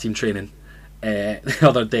for first team training the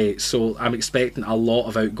other day, so I'm expecting a lot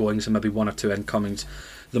of outgoings and maybe 1 or 2 incomings,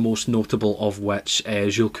 the most notable of which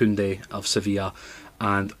Jules Koundé of Sevilla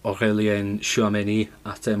and Aurélien Tchouameni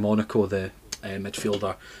at Monaco, the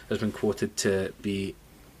midfielder, has been quoted to be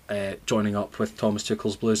joining up with Thomas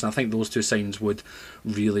Tuchel's Blues, and I think those 2 signs would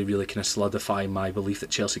really, really kind of solidify my belief that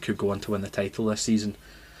Chelsea could go on to win the title this season.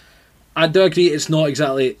 I do agree it's not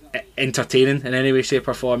exactly entertaining in any way, shape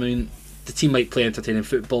or form. I mean, the team might play entertaining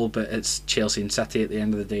football, but it's Chelsea and City at the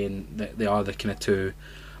end of the day, and they are the kind of 2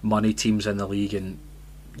 money teams in the league, and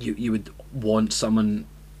you would want someone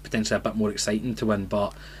potentially a bit more exciting to win,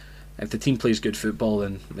 but if the team plays good football,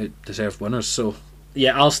 then they deserve winners. So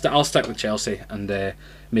yeah, I'll stick with Chelsea and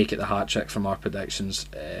make it the hat trick from our predictions.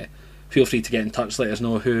 Feel free to get in touch, let us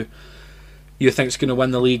know who you think is going to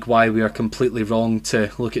win the league, why we are completely wrong to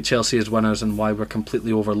look at Chelsea as winners, and why we're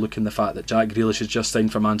completely overlooking the fact that Jack Grealish has just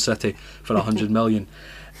signed for Man City for 100 million.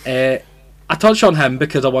 I touch on him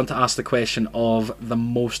because I want to ask the question of the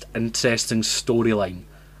most interesting storyline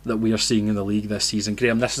that we are seeing in the league this season.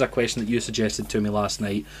 Graham, this is a question that you suggested to me last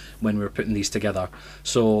night when we were putting these together,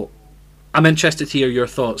 so I'm interested to hear your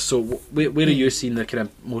thoughts. So where are you seeing the kind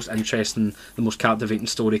of most interesting, the most captivating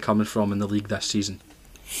story coming from in the league this season?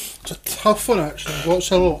 It's a tough one, actually. What's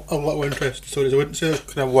a little interesting stories? I wouldn't say there's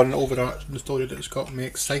kind of one overarching story that's got me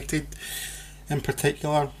excited in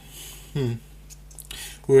particular. Where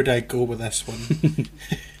would I go with this one?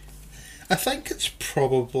 I think it's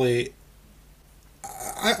probably...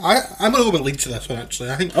 I'm going to go with Leeds to this one, actually.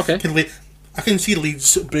 I think I can see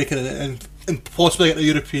Leeds breaking it and possibly getting a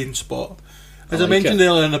European spot. As I mentioned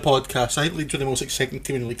earlier in the podcast, I think Leeds were the most exciting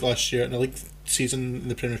team in the league last year, and the league season in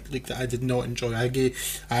the Premier League that I did not enjoy.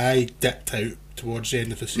 I dipped out towards the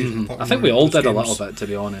end of the season. I think we all did a little bit, to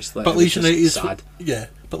be honest. But Leeds United, sad. Yeah,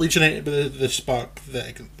 but Leeds United with the spark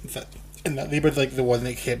that they were like the one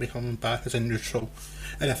that kept me coming back as a neutral.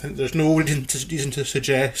 And I think there's no reason to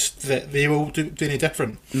suggest that they will do any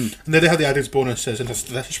different. And then they have the added bonuses, and this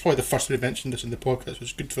is probably the first we've mentioned this in the podcast, which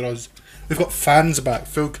is good for us. We've got fans back,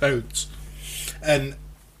 full crowds. And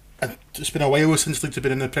it's been a while since Leeds have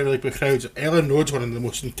been in the Premier League with crowds. Elland Road's one of the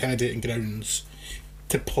most intimidating grounds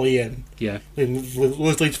to play in. Yeah. I mean,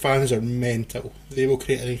 those Leeds fans are mental. They will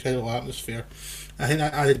create an incredible atmosphere. I think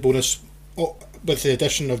that added bonus, with the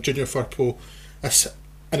addition of Junior Firpo,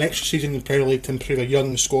 an extra season in the Premier League to improve a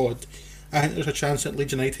young squad, I think there's a chance that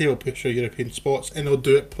Leeds United will push for European spots, and they'll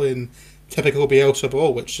do it playing typical Bielsa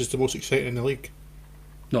ball, which is the most exciting in the league.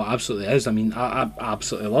 No, it absolutely is. I mean, I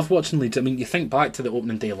absolutely love watching Leeds. I mean, you think back to the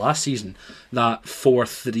opening day last season, that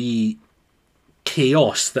 4-3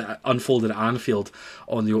 chaos that unfolded at Anfield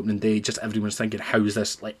on the opening day. Just everyone's thinking, how is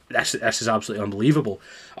this? Like, this is absolutely unbelievable.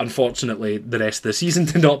 Unfortunately, the rest of the season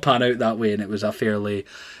did not pan out that way, and it was a fairly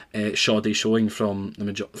shoddy showing from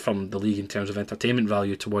the league in terms of entertainment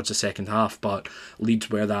value towards the second half. But Leeds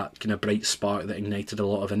were that kind of bright spark that ignited a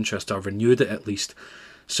lot of interest, or renewed it at least.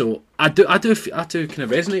 So I do kind of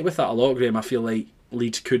resonate with that a lot, Graham. I feel like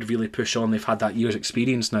Leeds could really push on. They've had that year's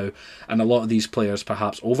experience now, and a lot of these players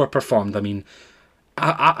perhaps overperformed. I mean,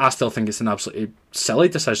 I still think it's an absolutely silly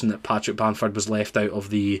decision that Patrick Bamford was left out of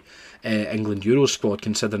the England Euros squad,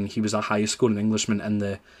 considering he was a highest scoring Englishman in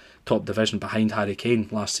the top division behind Harry Kane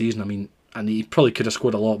last season. I mean, and he probably could have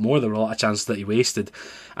scored a lot more. There were a lot of chances that he wasted,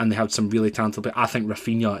 and they had some really talented. But I think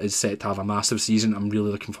Rafinha is set to have a massive season. I'm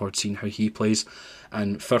really looking forward to seeing how he plays.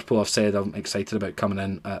 And Firpo have said I'm excited about coming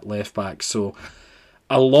in at left back. So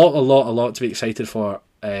a lot to be excited for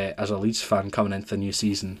as a Leeds fan coming into the new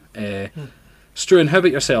season. Struan, how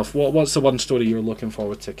about yourself? What's the one story you're looking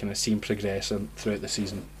forward to kind of seeing progress throughout the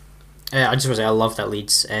season? I just want to say I love that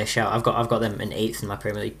Leeds shout. I've got them in 8th in my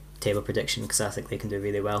Premier League table prediction because I think they can do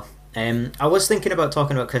really well. I was thinking about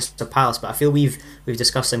talking about Crystal Palace, but I feel we've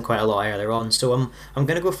discussed them quite a lot earlier on. So I'm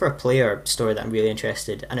going to go for a player story that I'm really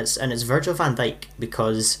interested, and it's Virgil van Dijk,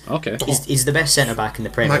 because he's the best centre back in the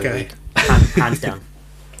Premier League, hands down.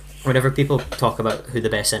 Whenever people talk about who the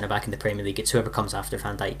best centre back in the Premier League, it's whoever comes after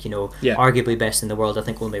Van Dijk. Arguably best in the world. I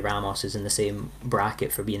think only Ramos is in the same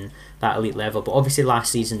bracket for being that elite level. But obviously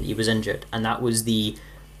last season he was injured, and that was the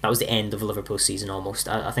end of Liverpool's season almost.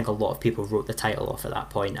 I think a lot of people wrote the title off at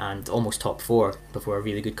that point, and almost top 4 before a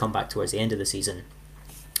really good comeback towards the end of the season.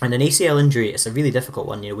 And an ACL injury, it's a really difficult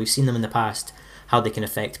one. We've seen them in the past, how they can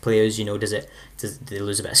affect players. Do they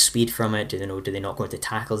lose a bit of speed from it? Do they not go into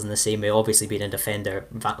tackles in the same way? Obviously, being a defender,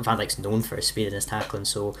 Van Dijk's known for his speed and his tackling.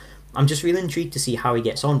 So I'm just really intrigued to see how he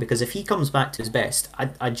gets on, because if he comes back to his best,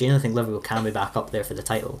 I genuinely think Liverpool can be back up there for the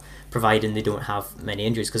title, providing they don't have many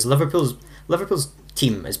injuries. Because Liverpool's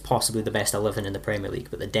team is possibly the best 11 in the Premier League,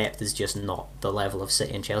 but the depth is just not the level of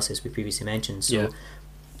City and Chelsea, as we previously mentioned. So. Yeah.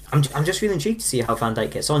 I'm just really intrigued to see how Van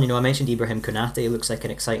Dijk gets on. I mentioned Ibrahim Konate looks like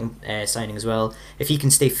an exciting signing as well. If he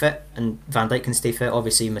can stay fit and Van Dijk can stay fit,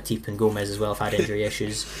 obviously Matip and Gomez as well have had injury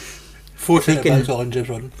issues. 4 centre-backs all injured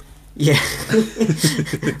run. Yeah.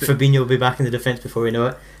 Fabinho will be back in the defence before we know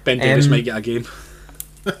it. Ben Davies might get a game.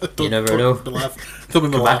 You never know.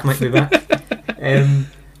 Back might be back.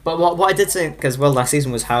 But what I did say, because last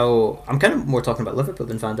season was how, I'm kind of more talking about Liverpool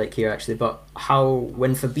than Van Dijk here actually, but how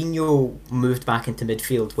when Fabinho moved back into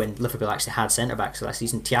midfield when Liverpool actually had centre-backs last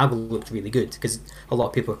season, Thiago looked really good, because a lot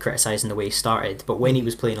of people were criticising the way he started, but when he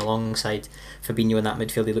was playing alongside Fabinho in that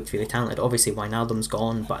midfield, he looked really talented. Obviously Wijnaldum's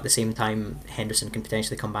gone, but at the same time Henderson can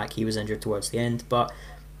potentially come back. He was injured towards the end, but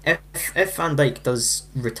if Van Dijk does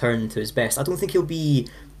return to his best, I don't think he'll be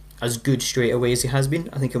as good straight away as he has been.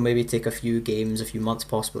 I think he'll maybe take a few games, a few months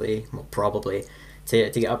probably to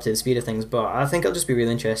get up to the speed of things, but I think it'll just be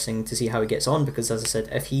really interesting to see how he gets on, because as I said,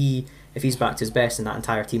 if he's back to his best, and that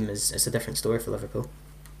entire team it's a different story for Liverpool.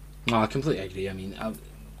 No, I completely agree. I mean,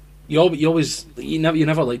 you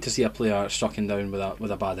never like to see a player stricken down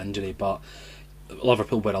with a bad injury, but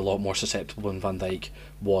Liverpool were a lot more susceptible when Van Dijk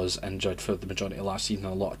was injured for the majority of last season.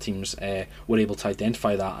 A lot of teams were able to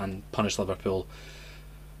identify that and punish Liverpool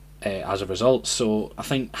as a result. So I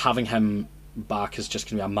think having him back is just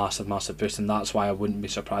going to be a massive boost, and that's why I wouldn't be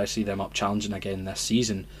surprised to see them up challenging again this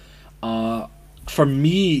season. For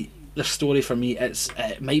me, the story for me, it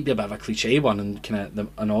might be a bit of a cliche one and kind of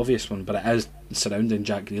an obvious one, but it is surrounding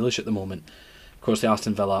Jack Grealish at the moment. Of course,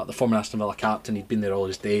 the former Aston Villa captain, he'd been there all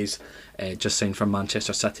his days, just signed for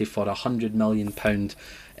Manchester City for £100 million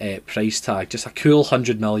price tag. Just a cool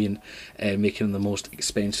 100 million, making him the most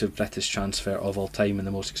expensive British transfer of all time and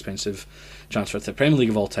the most expensive transfer to the Premier League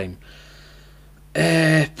of all time.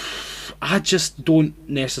 I just don't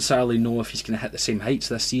necessarily know if he's going to hit the same heights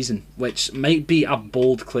this season, which might be a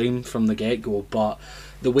bold claim from the get-go, but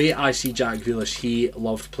the way I see Jack Grealish, he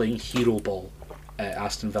loved playing hero ball at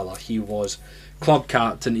Aston Villa. He was club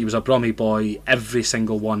captain, he was a Brummy boy, every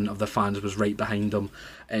single one of the fans was right behind him.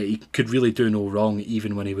 He could really do no wrong,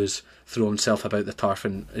 even when he was throwing himself about the turf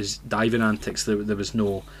and his diving antics. There was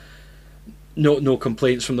no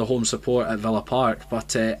complaints from the home support at Villa Park,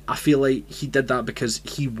 but I feel like he did that because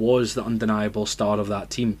he was the undeniable star of that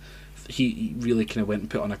team. He really kind of went and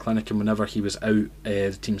put on a clinic, and whenever he was out,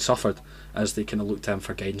 the team suffered as they kind of looked to him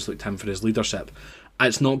for guidance, looked to him for his leadership.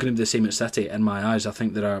 It's not going to be the same at City in my eyes. I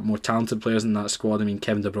think there are more talented players in that squad. I mean,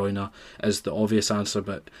 Kevin De Bruyne is the obvious answer,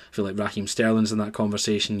 but I feel like Raheem Sterling's in that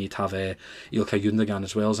conversation. You'd have Ilkay Gundogan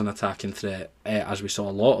as well as an attacking threat, as we saw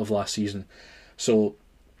a lot of last season. So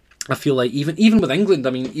I feel like even with England, I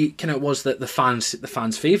mean, he kind of was the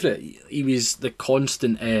fans' favourite. He was the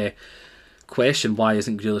constant question, why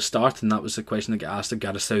isn't Grealish starting? That was the question that got asked of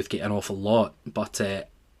Gareth Southgate an awful lot, but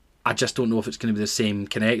I just don't know if it's going to be the same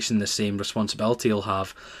connection, the same responsibility he'll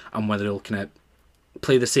have, and whether he'll kind of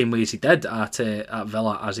play the same way as he did at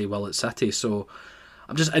Villa as he will at City. So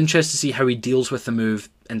I'm just interested to see how he deals with the move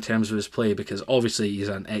in terms of his play, because obviously he's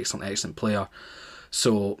an excellent player.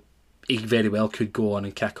 So he very well could go on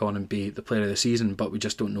and kick on and be the player of the season, but we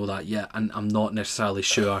just don't know that yet. And I'm not necessarily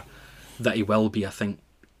sure that he will be. I think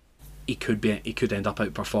he could end up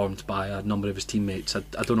outperformed by a number of his teammates. I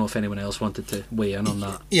don't know if anyone else wanted to weigh in on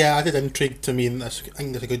that. Yeah, I did intrigue to me, and I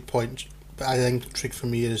think that's a good point. But I think intrigue for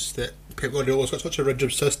me is that Pep Guardiola's got such a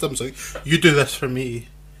rigid system. So you do this for me,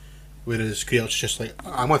 whereas Greal's just like,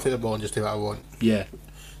 I'm going to take the ball and just do what I want. Yeah.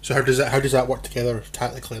 So how does that work together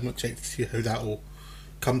tactically? I'm excited to see how that will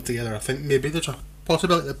come together. I think maybe there's a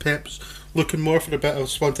possibility that Pep's looking more for a bit of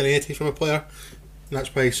spontaneity from a player, and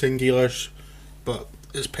that's why he's saying Grealish. But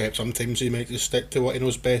it's Pep, sometimes he might just stick to what he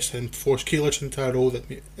knows best and force Grealish into a role that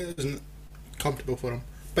isn't comfortable for him.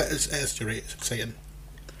 But it's you're right, it's exciting.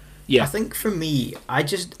 Yeah, I think for me, I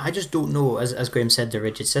just don't know. As Graham said, the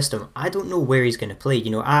rigid system. I don't know where he's going to play.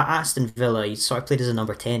 You know, at Aston Villa, he sort of played as a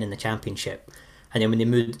number 10 in the Championship, and then when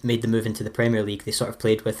they made the move into the Premier League, they sort of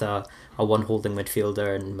played with a one holding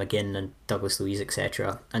midfielder and McGinn and Douglas Luiz,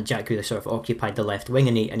 etc. And Jack Grealish sort of occupied the left wing,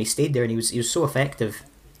 and he stayed there, and he was so effective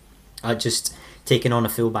at just taking on a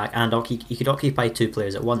fullback, and he could occupy two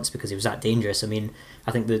players at once because he was that dangerous. I mean,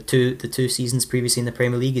 I think the two seasons previously in the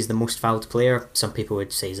Premier League, he's the most fouled player. Some people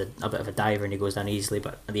would say he's a bit of a diver and he goes down easily,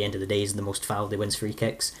 but at the end of the day, he's the most fouled. He wins free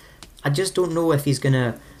kicks. I just don't know if he's going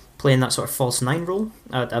to play in that sort of false nine role.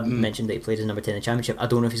 I mentioned that he played as number 10 in the Championship. I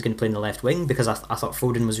don't know if he's going to play in the left wing, because I thought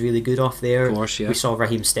Foden was really good off there. Of course, yeah. We saw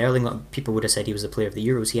Raheem Sterling. People would have said he was the player of the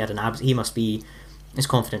Euros. He must be. His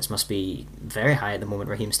confidence must be very high at the moment,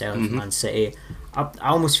 Raheem Sterling from Man City. I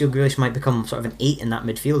almost feel Grealish might become sort of an 8 in that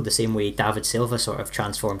midfield, the same way David Silva sort of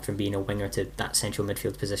transformed from being a winger to that central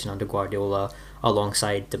midfield position under Guardiola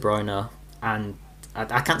alongside De Bruyne. And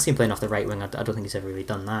I can't see him playing off the right wing. I don't think he's ever really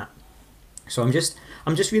done that. So I'm just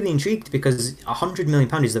really intrigued, because £100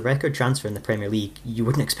 million is the record transfer in the Premier League. You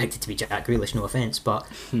wouldn't expect it to be Jack Grealish, no offence, but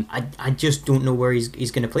I just don't know where he's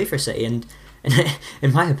going to play for City. And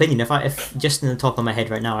in my opinion, if just in the top of my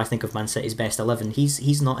head right now, I think of Man City's best 11,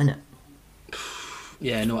 he's not in it.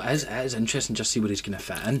 Yeah, no, it is interesting just to see where he's going to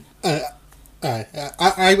fit in. I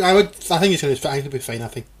think he's going to fit. I think he'll be fine. I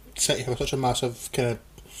think City have such a massive kind of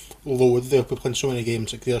load. They'll be playing so many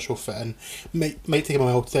games that Grealish will fit in. Might take him a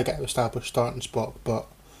while to get an established starting spot, but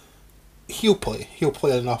he'll play. He'll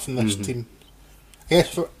play enough in this team. I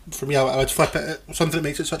guess for me, I would flip it. Something that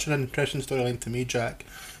makes it such an interesting storyline to me, Jack.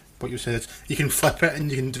 What you said is you can flip it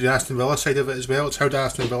and you can do the Aston Villa side of it as well. It's how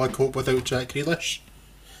does Aston Villa cope without Jack Grealish?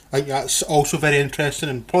 I think that's also very interesting,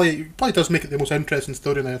 and probably does make it the most interesting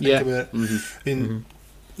story now I think about it. I mean,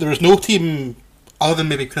 there was no team other than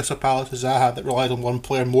maybe Crystal Palace as I had that relied on one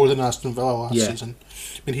player more than Aston Villa last season.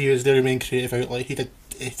 I mean, he was their main creative outlet. He did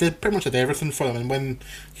pretty much everything for them, and when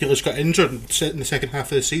Grealish got injured in the second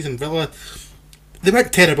half of the season, Villa, they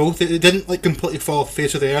weren't terrible. They didn't completely fall off the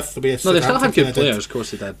face of the earth the way. No, they still had good players, of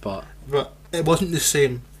course they did, but it wasn't the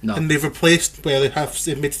same. No. And they've replaced. Well,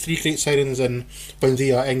 they've made 3 great signings in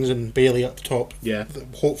Buendia, Ings, and Bailey up the top. Yeah.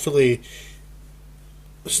 Hopefully,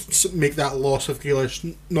 make that loss of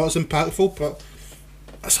Grealish not as impactful, but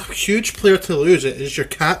it's a huge player to lose. It is your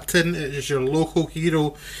captain. It is your local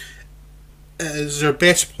hero. It is your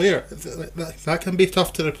best player. That can be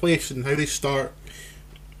tough to replace, and how they start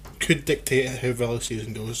could dictate how Villa's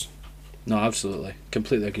season goes. No, absolutely.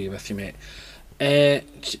 Completely agree with you, mate.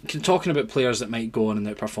 Talking about players that might go on and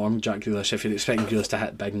outperform Jack Grealish, if you're expecting Grealish to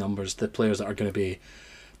hit big numbers, the players that are going to be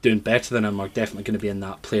doing better than him are definitely going to be in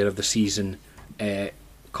that player of the season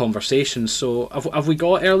conversation. So have we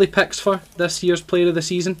got early picks for this year's player of the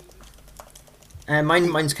season?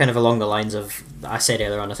 Mine's kind of along the lines of, I said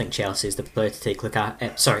earlier on, I think Chelsea is the player to take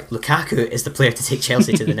Lukaku is the player to take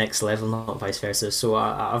Chelsea to the next level, not vice versa. So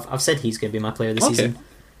I've said he's going to be my player of the season.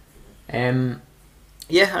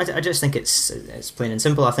 I just think it's plain and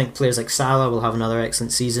simple. I think players like Salah will have another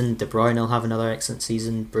excellent season. De Bruyne will have another excellent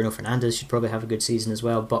season. Bruno Fernandes should probably have a good season as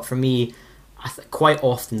well. But for me, quite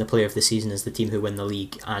often the player of the season is the team who win the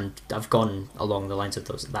league, and I've gone along the lines of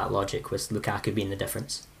that logic, with Lukaku being the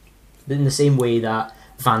difference. In the same way that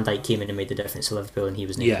Van Dijk came in and made the difference to Liverpool, and he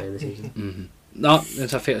was named player of the season. Mm-hmm. No,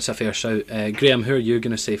 it's a fair shout. Graham, who are you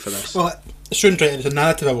going to say for this? Well, Stuart, it's a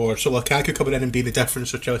narrative award, so Lukaku coming in and being the difference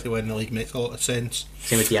for Chelsea winning the league makes a lot of sense.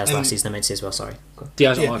 Same with Diaz last season, I meant to say as well, sorry.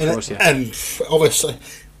 Diaz, of course, yeah. And obviously,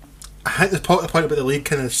 I think the point about the league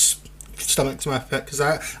kind of stomachs my pick, because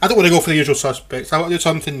I don't want to go for the usual suspects. I want to do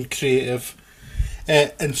something creative.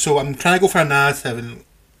 And so I'm trying to go for a narrative, and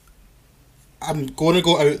I'm going to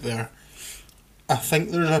go out there. I think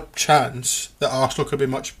there's a chance that Arsenal could be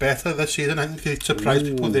much better this season. I think they could surprise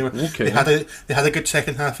people. They had a good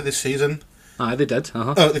second half of the season. Aye, they did.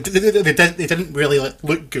 Uh-huh. Oh, they didn't really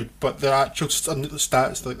look good, but their actual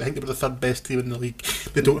stats, I think they were the third best team in the league.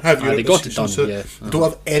 They don't have Europe they got this it season, done, yeah. They don't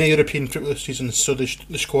have any European football this season, so the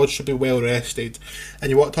squad should be well rested.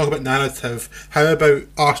 And you want to talk about narrative? How about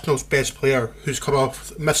Arsenal's best player, who's come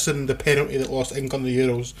off missing the penalty that lost England the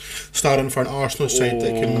Euros, starting for an Arsenal side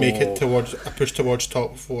that can make it towards a push towards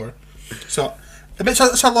top 4? So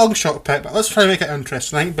it's a long shot pick, but let's try and make it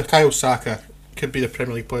interesting. I think Bukayo Saka could be the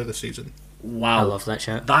Premier League player of the season. Wow, I love that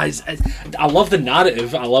shout. That is, I love the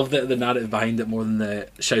narrative. I love the narrative behind it more than the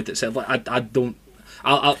shout itself. Like I don't.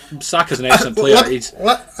 Saka's an excellent player.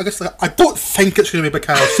 I don't think it's going to be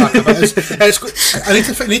Bukayo Saka, but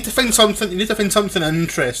I need to find something. You need to find something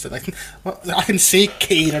interesting. I can say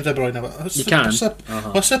Kane or De Bruyne, but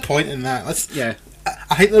what's the point in that?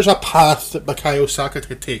 I think there's a path that Bukayo Saka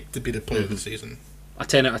could take to be the player of the season. A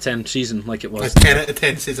 10 out of 10 season, like it was. A 10 out of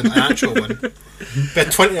 10 season, an actual one.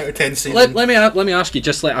 But 20 out of 10 season. Let me ask you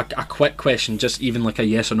just like a quick question, just even like a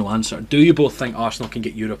yes or no answer. Do you both think Arsenal can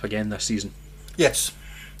get Europe again this season? Yes.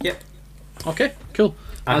 Yep. Okay, cool.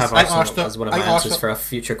 I have Arsenal as one of my answers for a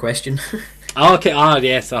future question. Okay,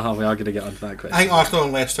 yes, we are going to get on to that question. I think Arsenal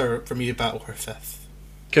and Leicester, for me, battle for 5th.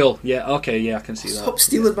 Cool, yeah, okay, yeah, I can see that. Stop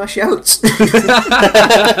stealing my shouts.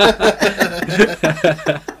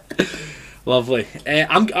 Lovely.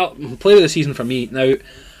 I'm player of the season for me. Now,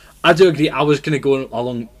 I do agree. I was going to go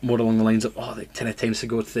more along the lines of it kind of tends to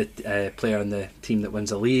go to the player in the team that wins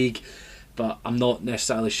the league, but I'm not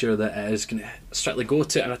necessarily sure that it is going to strictly go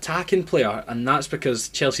to an attacking player, and that's because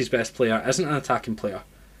Chelsea's best player isn't an attacking player.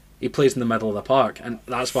 He plays in the middle of the park, and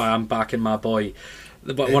that's why I'm backing my boy,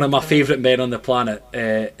 one of my favourite men on the planet,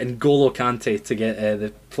 N'Golo Kante, to get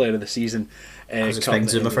the player of the season. I was expecting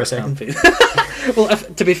Zuma for a second. Well,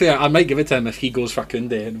 to be fair, I might give it to him if he goes for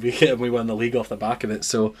Koundé and we win the league off the back of it.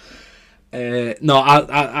 So, no,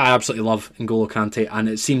 I absolutely love N'Golo Kante, and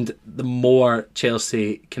it seemed the more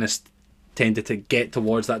Chelsea kind of tended to get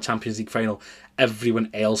towards that Champions League final, everyone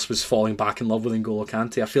else was falling back in love with N'Golo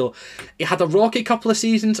Kante. I feel he had a rocky couple of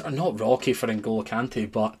seasons, or not rocky for N'Golo Kante,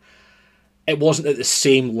 but it wasn't at the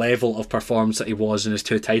same level of performance that he was in his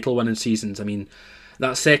 2 title-winning seasons. I mean,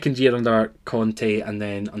 that second year under Conte and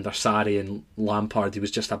then under Sarri and Lampard, he was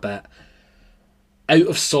just a bit out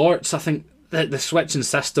of sorts. I think the switching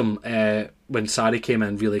system when Sarri came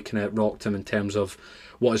in really kind of rocked him in terms of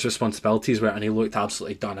what his responsibilities were, and he looked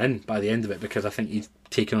absolutely done in by the end of it, because I think he'd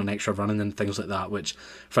taken on extra running and things like that, which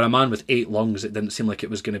for a man with 8 lungs, it didn't seem like it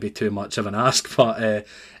was going to be too much of an ask, but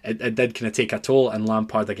it did kind of take a toll. And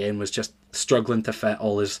Lampard again was just struggling to fit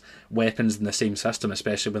all his weapons in the same system,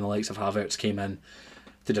 especially when the likes of Havertz came in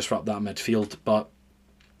to disrupt that midfield. But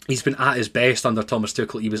he's been at his best under Thomas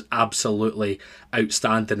Tuchel. He was absolutely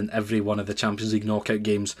outstanding in every one of the Champions League knockout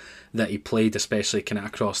games that he played, especially kind of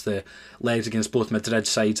across the legs against both Madrid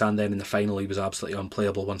sides, and then in the final he was absolutely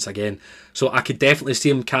unplayable once again. So I could definitely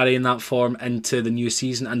see him carrying that form into the new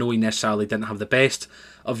season. I know he necessarily didn't have the best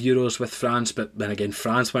of Euros with France, but then again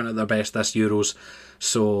France weren't at their best this Euros.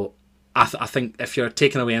 So I think if you're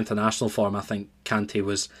taking away international form, I think Kante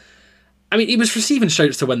was... I mean, he was receiving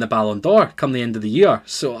shouts to win the Ballon d'Or come the end of the year.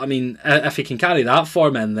 So, I mean, if he can carry that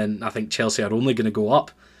form in, then I think Chelsea are only going to go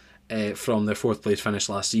up from their 4th place finish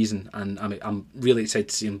last season. And I mean, I'm really excited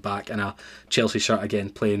to see him back in a Chelsea shirt again,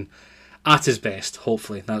 playing at his best,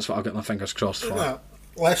 hopefully. That's what I've got my fingers crossed for. Yeah,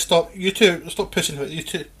 let's stop. You two, stop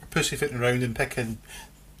pussyfooting around and picking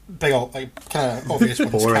big, like, kind of obvious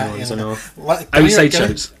ones. Boring ones, I know. Outside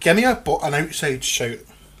shouts. Give me an outside shout.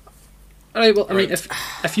 Alright, well, I mean,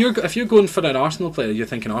 if you're going for an Arsenal player, you're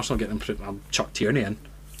thinking Arsenal getting Chuck Tierney in.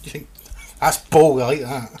 You think that's bold? I like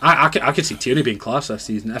that. I could see Tierney being class this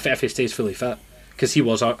season if he stays fully fit, because he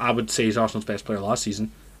was, I would say, he's Arsenal's best player last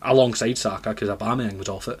season, alongside Saka, because Aubameyang was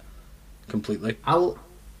off it completely. I'll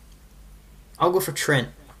go for Trent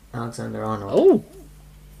Alexander-Arnold. Oh,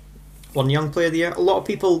 One young player of the year. A lot of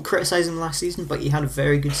people criticised him last season, but he had a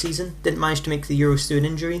very good season. Didn't manage to make the Euros through an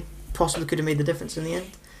injury. Possibly could have made the difference in the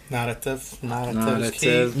end. Narrative.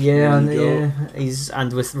 Yeah.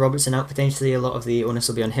 And with Robertson out potentially, a lot of the onus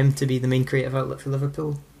will be on him to be the main creative outlet for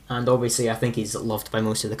Liverpool. And obviously, I think he's loved by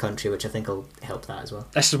most of the country, which I think will help that as well.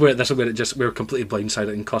 This is where we're completely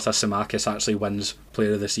blindsided, and Kostas Samakas actually wins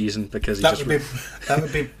Player of the Season because that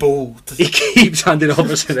would be bold. He keeps handing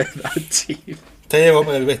Robertson out that team. Tell you what,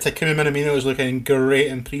 Takumi Minamino is looking great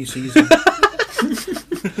in pre-season.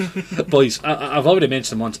 Boys, I've already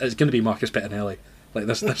mentioned him once. It's going to be Marcus Bettinelli. Like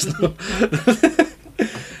there's no.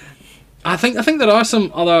 I think there are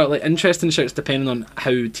some other like interesting shouts depending on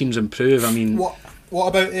how teams improve. I mean, what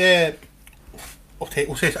about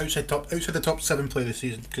we'll say outside the top 7 player this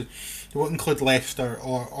season, because You won't include Leicester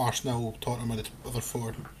or Arsenal, Tottenham, or the other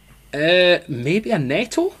four. Maybe a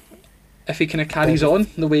Neto, if he kind of carries on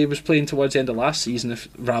the way he was playing towards the end of last season. If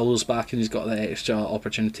Raul's back and he's got that extra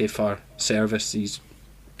opportunity for service, he's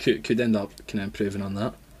could end up kind of improving on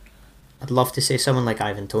that. I'd love to say someone like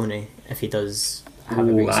Ivan Toney if he does have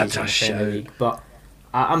a great season in the Premier League, but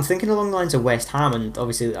I'm thinking along the lines of West Ham, and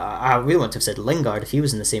obviously I really want to have said Lingard if he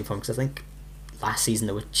was in the same form, because I think last season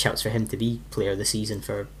there were shouts for him to be player of the season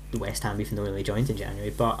for West Ham, even though he only joined in January.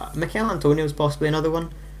 But Mikel Antonio is possibly another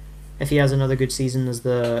one if he has another good season as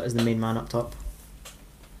the main man up top.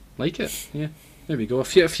 Like it, yeah. There we go. A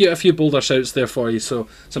few bolder shouts there for you. So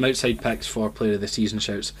some outside picks for player of the season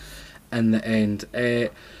shouts in the end.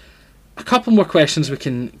 A couple more questions we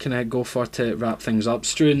can go for to wrap things up.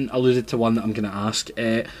 Struan alluded to one that I'm going to ask.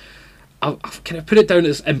 I've kind of put it down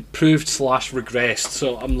as improved / regressed,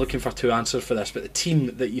 so I'm looking for two answers for this. But the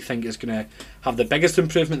team that you think is going to have the biggest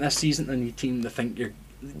improvement this season, and the team you think you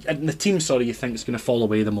think is going to fall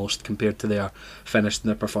away the most compared to their finish and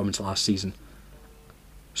their performance last season.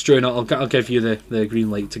 Struan, I'll give you the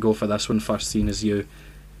green light to go for this one first, seeing as you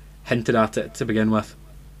hinted at it to begin with.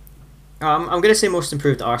 I'm going to say most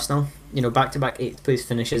improved Arsenal. Back-to-back 8th place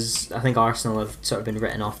finishes. I think Arsenal have sort of been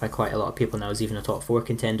written off by quite a lot of people now as even a top 4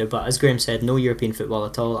 contender. But as Graham said, no European football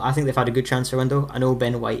at all. I think they've had a good transfer window. I know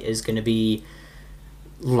Ben White is going to be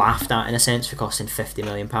laughed at in a sense for costing £50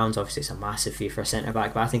 million. Obviously, it's a massive fee for a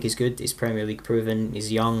centre-back, but I think he's good. He's Premier League proven.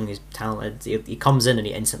 He's young. He's talented. He comes in and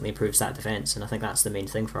he instantly improves that defence, and I think that's the main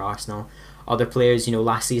thing for Arsenal. Other players,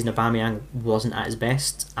 last season Aubameyang wasn't at his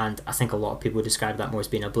best, and I think a lot of people would describe that more as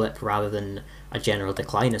being a blip rather than a general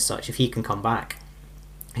decline as such. If he can come back,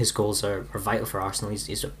 his goals are vital for Arsenal.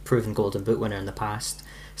 He's a proven Golden Boot winner in the past.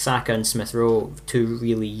 Saka and Smith Rowe, two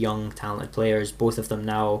really young, talented players. Both of them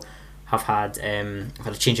now have had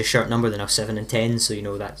a change of shirt number. They're now 7 and 10,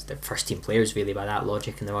 so that's their first team players really by that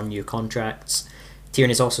logic, and they're on new contracts.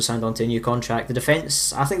 Tierney's also signed on to a new contract. The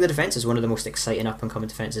defence, I think the defence is one of the most exciting up-and-coming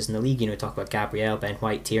defences in the league. Talk about Gabriel, Ben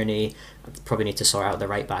White, Tierney. Probably need to sort out the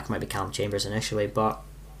right back. Might be Callum Chambers initially, but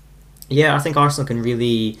yeah, I think Arsenal can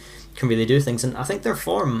really do things, and I think their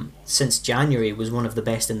form since January was one of the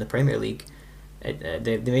best in the Premier League.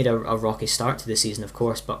 They made a rocky start to the season, of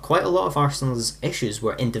course, but quite a lot of Arsenal's issues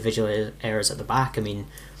were individual errors at the back. I mean,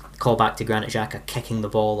 call back to Granit Xhaka kicking the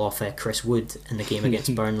ball off Chris Wood in the game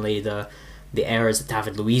against Burnley. The errors that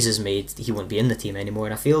David Luiz has made, he won't be in the team anymore.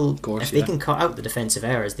 And I feel they can cut out the defensive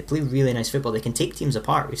errors, they play really nice football. They can take teams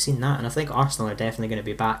apart. We've seen that, and I think Arsenal are definitely going to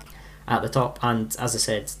be back at the top. And as I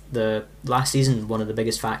said, the last season, one of the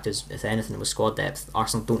biggest factors, if anything, was squad depth.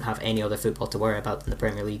 Arsenal don't have any other football to worry about in the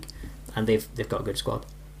Premier League, and they've got a good squad.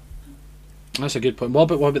 That's a good point.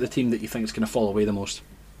 What about the team that you think is going to fall away the most?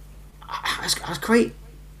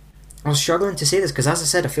 I was struggling to say this because, as I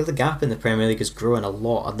said, I feel the gap in the Premier League is growing a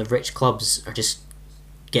lot, and the rich clubs are just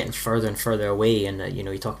getting further and further away. And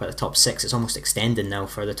you talk about the top 6; it's almost extending now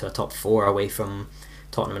further to a top 4 away from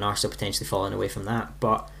Tottenham and Arsenal potentially falling away from that.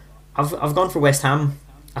 But I've gone for West Ham.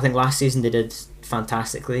 I think last season they did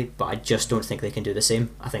fantastically, but I just don't think they can do the same.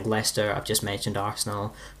 I think Leicester, I've just mentioned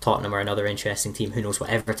Arsenal, Tottenham are another interesting team. Who knows what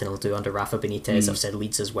Everton will do under Rafa Benitez? I've said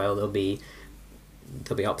Leeds as well. They'll be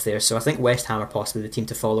up there. So I think West Ham are possibly the team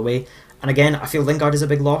to fall away. And again, I feel Lingard is a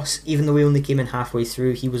big loss. Even though he only came in halfway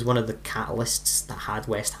through, he was one of the catalysts that had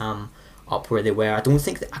West Ham up where they were. I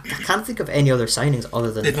can't think of any other signings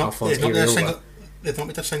other than Alphonse Areola. They've not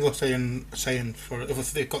made a single sign for.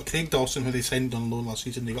 If they've got Craig Dawson, who they signed on loan last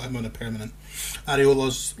season, they got him on a permanent.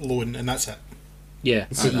 Areola's loan, and that's it. Yeah.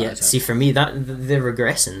 See, for me, that they're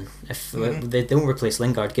regressing. If they don't replace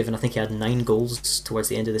Lingard, given I think he had 9 goals towards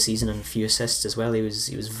the end of the season and a few assists as well, he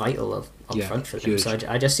was vital up front for them. So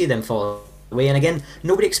I just see them fall away. And again,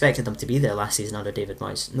 nobody expected them to be there last season under David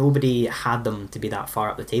Moyes. Nobody had them to be that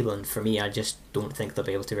far up the table, and for me, I just don't think they'll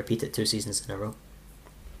be able to repeat it 2 seasons in a row.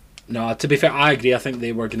 No, to be fair, I agree. I think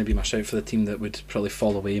they were going to be my shout for the team that would probably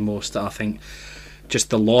fall away most. I think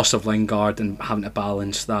just the loss of Lingard and having to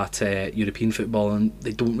balance that European football, and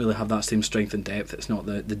they don't really have that same strength and depth. It's not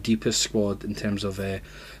the deepest squad in terms of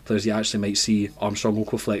players you actually might see Armstrong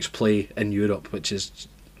Okoflex play in Europe, which is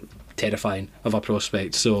terrifying of a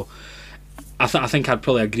prospect. So I think I'd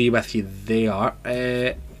probably agree with you there.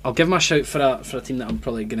 I'll give them a shout for a team that I'm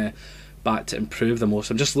probably going to back to improve the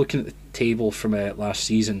most. I'm just looking at the table from last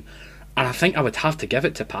season, and I think I would have to give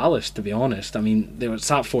it to Palace, to be honest. I mean, they were at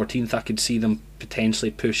 14th. I could see them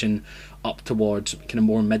potentially pushing up towards kind of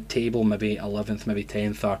more mid-table, maybe 11th, maybe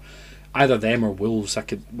 10th, or either them or Wolves. I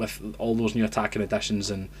could, with all those new attacking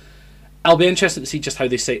additions, and I'll be interested to see just how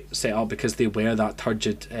they set up, because they were that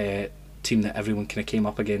turgid team that everyone kind of came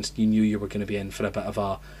up against. You knew you were going to be in for a bit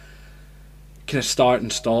of kind of start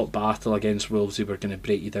and stop battle against Wolves who were going to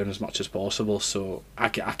break you down as much as possible. So I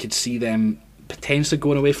could see them potentially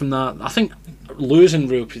going away from that. I think losing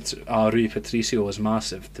Rui Patricio was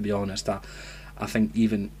massive, to be honest. I think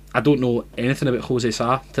even I don't know anything about Jose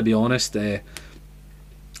Sa, to be honest, but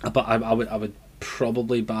I would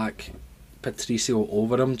probably back Patricio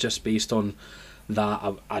over him just based on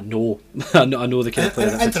that. I know I know the kind of player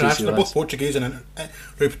that Patricio is. Both Portuguese, and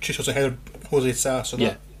Rui Patricio's ahead of Jose Sa, so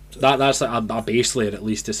yeah. That's like a base layer at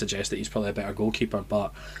least to suggest that he's probably a better goalkeeper.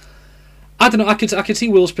 But I don't know. I could see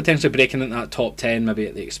Wolves potentially breaking into that top 10, maybe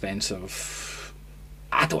at the expense of.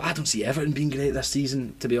 I don't see Everton being great this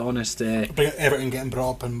season, to be honest. Bring Everton getting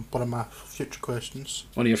brought up in one of my future questions.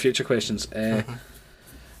 One of your future questions.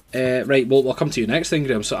 Right, well, we'll come to you next then,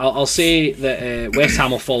 Graham. So I'll say that West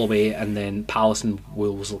Ham will fall away, and then Palace and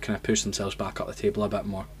Wolves will kind of push themselves back up the table a bit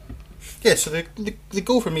more. Yeah, so the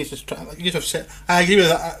goal for me is just like you have said. I agree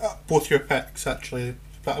with both your picks actually,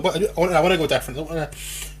 but I want to go different. I want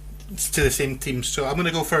to the same team, so I'm going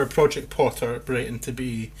to go for Project Potter at Brighton to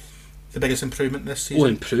be the biggest improvement this season. Oh,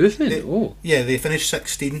 improvement! Yeah, they finished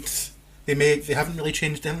 16th. They haven't really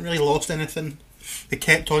changed. They haven't really lost anything. They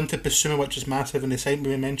kept on to Basuma, which is massive, and they signed.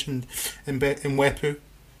 We mentioned in Wepu.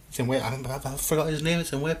 It's in I forgot his name.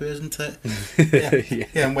 It's in Wepu, isn't it?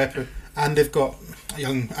 Yeah, in Wepu. And they've got a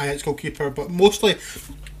young Ajax goalkeeper, but mostly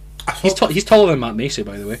he's taller than Matt Macy,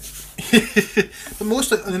 by the way. But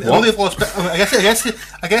mostly, I know they've lost. I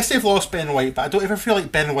guess they've lost Ben White, but I don't ever feel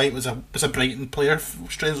like Ben White was a Brighton player.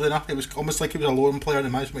 Strangely enough, it was almost like he was a loan player and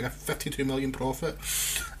they managed to make a 52 million profit.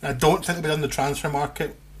 And I don't think they'll be on the transfer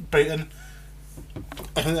market, Brighton.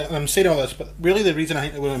 I'm saying all this, but really the reason I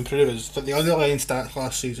think they will improve is that the underlying stats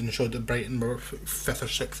last season showed that Brighton were 5th or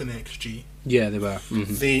 6th in XG. Yeah, they were.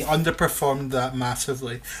 Mm-hmm. They underperformed that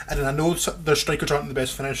massively, and I know their strikers aren't the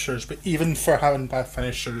best finishers, but even for having bad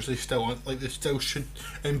finishers, they still should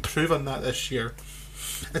improve on that this year.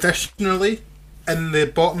 Additionally, in the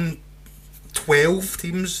bottom 12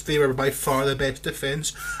 teams, they were by far the best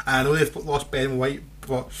defence. I know they've lost Ben White,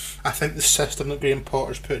 but I think the system that Graham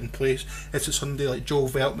Potter's put in place is that somebody like Joe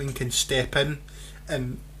Veltman can step in,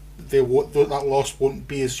 and that loss won't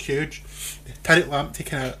be as huge. Tariq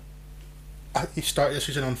Lamptey he started the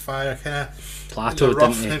season on fire,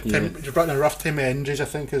 plateaued, didn't he? He's brought in a rough time of injuries, I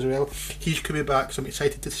think, as well. He could be back, so I'm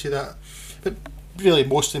excited to see that. But really,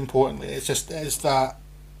 most importantly, it's that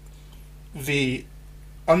the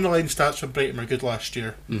underlying stats for Brighton were good last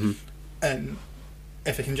year, and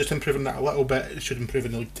if they can just improve on that a little bit, it should improve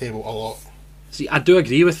in the league table a lot. See, I do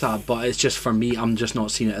agree with that, but it's just for me, I'm just not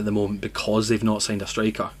seeing it at the moment because they've not signed a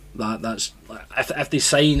striker. That's if they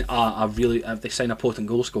sign if they sign a potent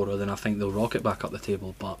goal scorer, then I think they'll rocket back up the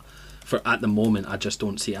table. But for at the moment, I just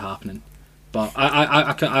don't see it happening. But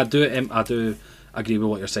I do agree with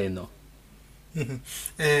what you're saying though.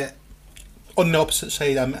 On the opposite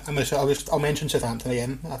side, I'll mention Southampton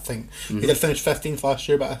again. I think they did finish 15th last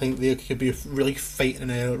year, but I think they could be really fighting in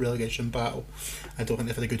a relegation battle. I don't think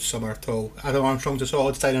they've had a good summer at all. Adam Armstrong's a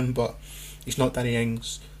solid signing, but he's not Danny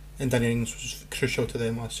Ings, and Danny Ings was crucial to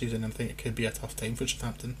them last season. I think it could be a tough time for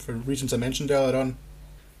Southampton for reasons I mentioned earlier on.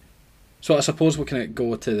 So I suppose we can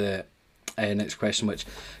go to the next question, which,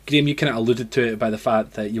 Graham, you kind of alluded to it by the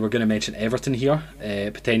fact that you were going to mention Everton here,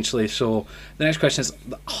 potentially. So the next question is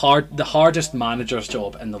the hardest manager's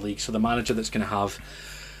job in the league, so the manager that's going to have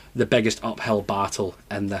the biggest uphill battle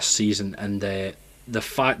in this season. And the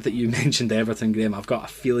fact that you mentioned Everton, Graham, I've got a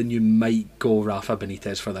feeling you might go Rafa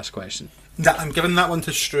Benitez for this question. I'm giving that one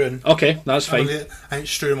to Struan. Okay, that's fine. I think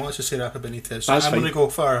Struan wants to say Rafa Benitez, so I'm going to go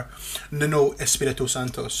for Nuno Espirito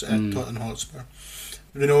Santos at Tottenham Hotspur.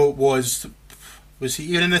 Nuno was he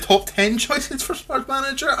even in the top 10 choices for Spurs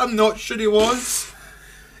manager? I'm not sure he was.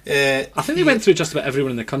 I think they went through just about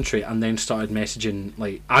everyone in the country and then started messaging.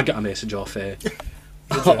 Like, I got a message off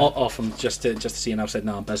off him just to see, and I've said,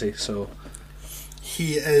 "No, I'm busy." So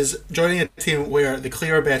he is joining a team where the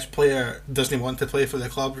clear best player doesn't want to play for the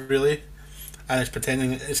club, really, and is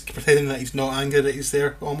pretending that he's not angry that he's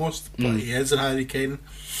there almost, but he is in Harry Kane.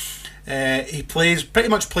 He pretty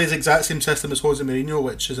much plays the exact same system as Jose Mourinho,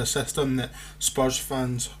 which is a system that Spurs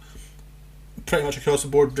fans pretty much across the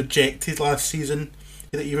board rejected last season.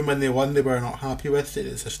 That even when they won, they were not happy with it.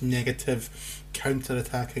 It's this negative,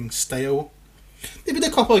 counter-attacking style. They did a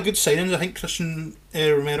couple of good signings. I think Christian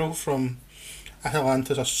Romero from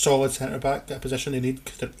Atalanta is a solid centre-back, a position they need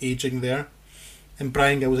because they're ageing there. And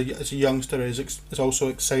Brian Gill as a youngster is also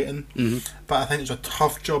exciting. But I think there's a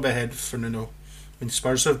tough job ahead for Nuno. I mean,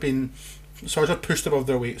 Spurs have pushed above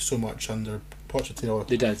their weight so much under Pochettino.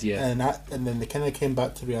 They did, yeah. And then they kind of came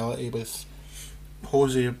back to reality with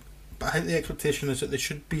Jose but I think the expectation is that they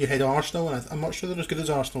should be ahead of Arsenal, and I'm not sure they're as good as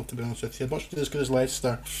Arsenal, to be honest with you. I'm not sure they're as good as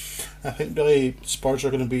Leicester. I think really Spurs are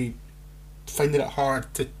going to be finding it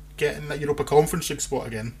hard to get in that Europa Conference League spot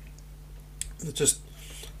again. It's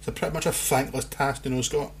pretty much a thankless task,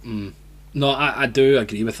 Scott. No, I do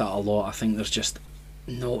agree with that a lot. I think there's just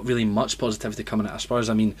not really much positivity coming out of Spurs.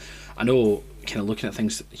 I mean, I know, kind of looking at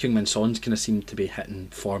things, Heung-min Son's kind of seemed to be hitting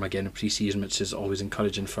form again in pre-season, which is always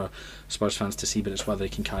encouraging for Spurs fans to see, but it's whether he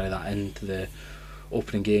can carry that into the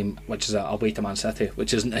opening game, which is away to Man City,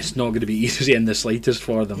 which isn't, it's not going to be easy in the slightest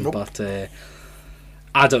for them. Nope. But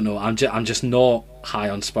I don't know, I'm just not high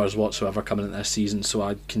on Spurs whatsoever coming into this season, so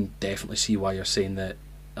I can definitely see why you're saying that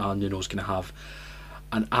Nuno's going to have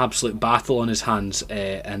an absolute battle on his hands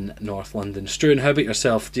in North London. Struan, how about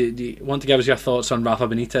yourself? Do you want to give us your thoughts on Rafa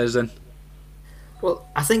Benitez then? Well,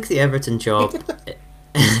 I think the Everton job...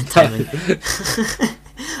 timing.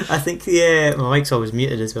 I think my mic's always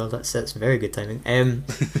muted as well. That's very good timing.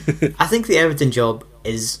 I think the Everton job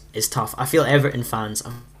is tough. I feel Everton fans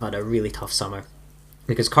have had a really tough summer.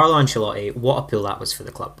 Because Carlo Ancelotti, what a pull that was for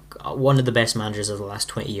the club. One of the best managers of the last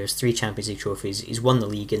 20 years, 3 Champions League trophies. He's won the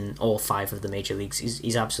league in all 5 of the major leagues.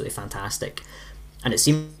 He's absolutely fantastic. And it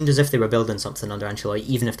seemed as if they were building something under Ancelotti,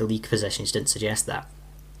 even if the league positions didn't suggest that.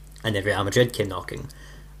 And then Real Madrid came knocking.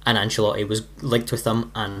 And Ancelotti was linked with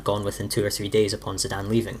them and gone within 2 or 3 days upon Zidane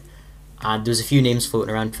leaving. And there was a few names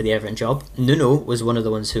floating around for the Everton job. Nuno was one of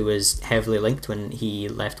the ones who was heavily linked when he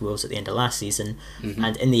left Wolves at the end of last season. Mm-hmm.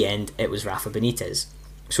 And in the end, it was Rafa Benitez.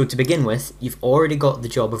 So to begin with, you've already got the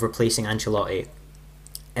job of replacing Ancelotti.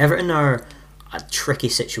 Everton are a tricky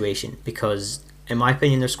situation because, in my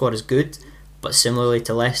opinion, their squad is good, but similarly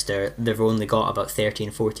to Leicester, they've only got about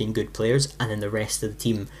 13, 14 good players, and then the rest of the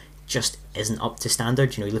team just isn't up to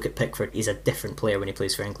standard. You look at Pickford, he's a different player when he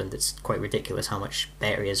plays for England. It's quite ridiculous how much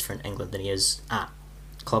better he is for England than he is at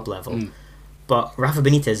club level. But Rafa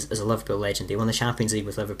Benitez is a Liverpool legend. He won the Champions League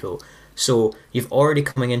with Liverpool. So you've already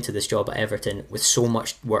coming into this job at Everton with so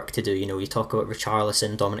much work to do. You talk about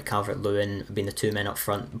Richarlison, Dominic Calvert-Lewin being the 2 men up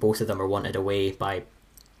front. Both of them are wanted away by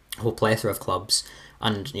a whole plethora of clubs.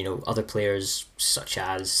 And, other players such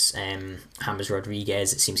as James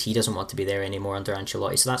Rodriguez, it seems he doesn't want to be there anymore under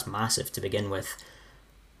Ancelotti. So that's massive to begin with.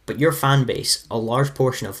 But your fan base, a large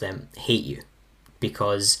portion of them hate you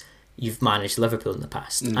because you've managed Liverpool in the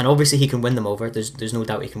past. And obviously he can win them over. There's no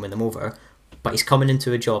doubt he can win them over. But he's coming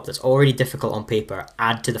into a job that's already difficult on paper.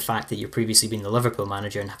 Add to the fact that you've previously been the Liverpool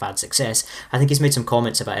manager and have had success. I think he's made some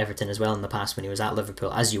comments about Everton as well in the past when he was at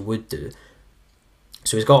Liverpool, as you would do.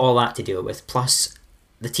 So he's got all that to deal with. Plus,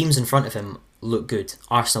 the teams in front of him look good.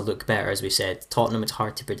 Arsenal look better, as we said. Tottenham, it's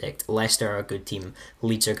hard to predict. Leicester are a good team.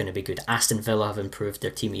 Leeds are going to be good. Aston Villa have improved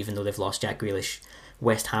their team even though they've lost Jack Grealish.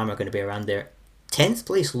 West Ham are going to be around there. 10th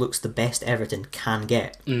place looks the best Everton can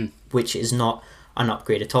get, which is not an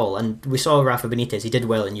upgrade at all. And we saw Rafa Benitez, he did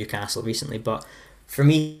well in Newcastle recently, but for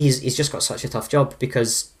me, he's just got such a tough job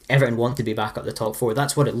because Everton want to be back up the top 4.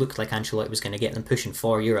 That's what it looked like Ancelotti was going to get them pushing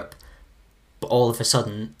for Europe. But all of a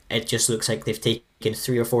sudden, it just looks like they've taken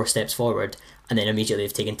 3 or 4 steps forward and then immediately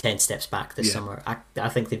they've taken 10 steps back this summer. I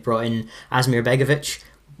think they've brought in Asmir Begovic.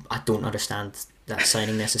 I don't understand that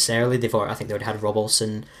signing necessarily. I think they already had Rob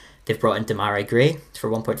Olsen. They've brought in Demarai Gray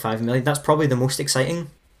for 1.5 million. That's probably the most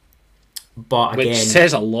exciting. But again, which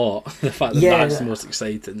says a lot. The fact that that's the most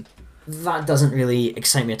exciting. That doesn't really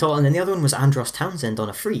excite me at all. And then the other one was Andros Townsend on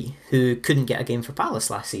a free, who couldn't get a game for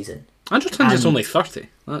Palace last season. Andros Townsend's only 30.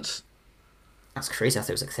 That's crazy. I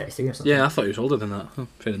thought it was like 33 or something. Yeah, I thought he was older than that. Oh,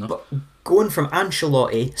 fair enough. But going from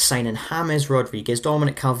Ancelotti signing James Rodriguez,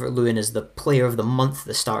 Dominic Calvert-Lewin as the player of the month at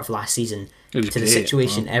the start of last season, to the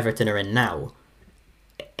situation Everton are in now,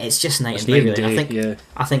 it's just night and day, really.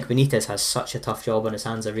 I think Benitez has such a tough job on his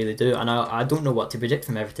hands, I really do, and I don't know what to predict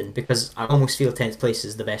from Everton because I almost feel 10th place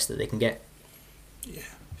is the best that they can get. Yeah,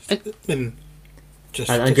 and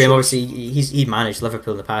Graham, obviously he managed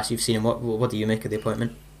Liverpool in the past. You've seen him. What do you make of the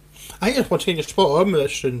appointment? I think one thing you're spot on with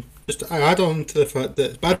this, and just to add on to the fact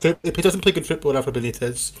that he doesn't play good football after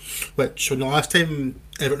Benitez, which when the last time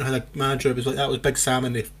Everton had a manager, it was like that was Big Sam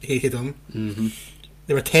and they hated him. Mm-hmm.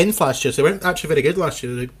 They were 10th last year, so they weren't actually very good last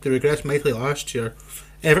year. They regressed mightily last year.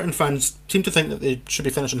 Everton fans seem to think that they should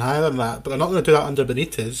be finishing higher than that, but they're not going to do that under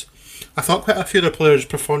Benitez. I thought quite a few of their players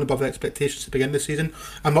performed above expectations to begin the season.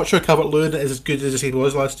 I'm not sure Calvert-Lewin is as good as he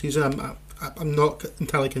was last season. I'm not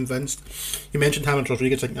entirely convinced. You mentioned James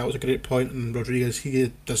Rodriguez, I think that was a great point, and Rodriguez,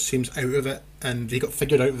 he just seems out of it, and he got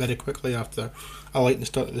figured out very quickly after a lightning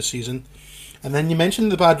start of the season. And then you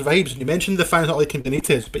mentioned the bad vibes, and you mentioned the fans not liking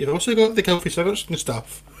Benitez, but you've also got the Gylfi Sigurdsson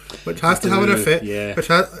stuff, which has to have an effect. Yeah.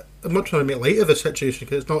 I'm not trying to make light of the situation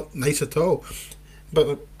because it's not nice at all.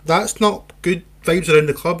 but that's not good vibes around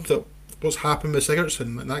the club. That what's happened with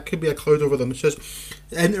Sigurdsson, and that could be a cloud over them. It's just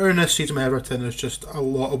entering this season with Everton is just a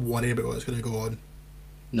lot of worry about what's going to go on.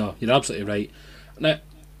 No, you're absolutely right. Now,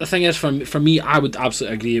 the thing is, for me, I would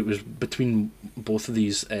absolutely agree. It was between both of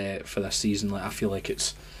these for this season. Like, I feel like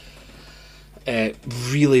it's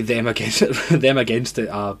really them against it,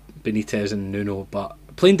 Benitez and Nuno. But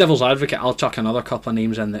playing devil's advocate, I'll chuck another couple of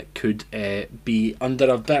names in that could be under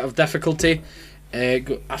a bit of difficulty.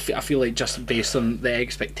 I feel like just based on the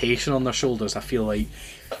expectation on their shoulders, I feel like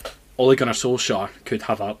Ole Gunnar Solskjaer could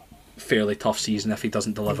have a fairly tough season if he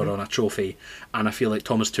doesn't deliver on a trophy, and I feel like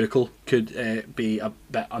Thomas Tuchel could be a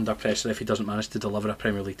bit under pressure if he doesn't manage to deliver a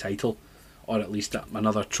Premier League title, or at least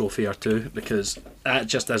another trophy or two, because that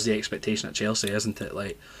just is the expectation at Chelsea, isn't it?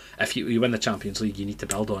 Like, if you win the Champions League, you need to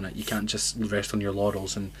build on it. You can't just rest on your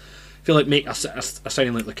laurels. And I feel like make a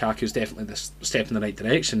signing like Lukaku is definitely this step in the right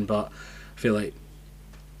direction, but I feel like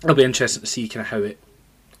it'll be interesting to see kind of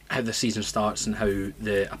how the season starts and how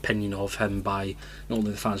the opinion of him by not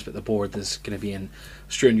only the fans but the board is going to be in.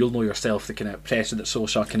 Struan, you'll know yourself the kind of pressure that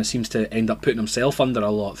Solskjaer kind of seems to end up putting himself under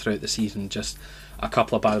a lot throughout the season. Just a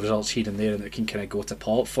couple of bad results here and there, and it can kind of go to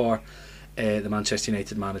pot for the Manchester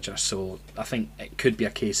United manager. So I think it could be a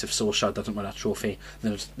case if Solskjaer doesn't win a trophy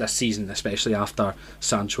this season, especially after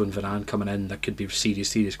Sancho and Varane coming in, there could be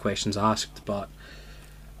serious questions asked. But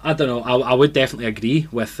I don't know. I would definitely agree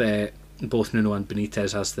with both Nuno and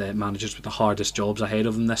Benitez as the managers with the hardest jobs ahead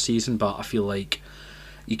of them this season, but I feel like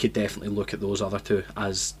you could definitely look at those other two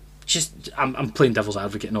as just I'm playing devil's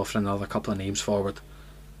advocate and offering another couple of names forward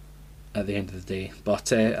at the end of the day.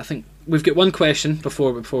 But I think we've got one question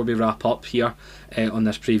before we wrap up here on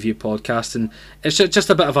this preview podcast, and it's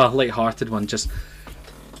just a bit of a light-hearted one. Just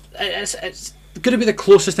it's going to be the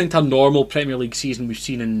closest thing to a normal Premier League season we've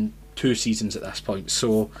seen in 2 seasons at this point.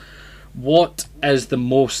 So what is the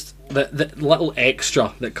little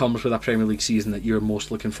extra that comes with a Premier League season that you're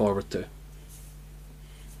most looking forward to?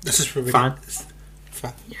 This is probably fans,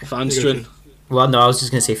 Struan. Well, no, I was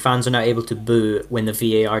just going to say fans are not able to boo when the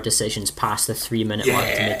VAR decisions pass the 3-minute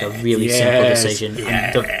mark to make a really simple decision,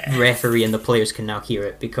 and the referee and the players can now hear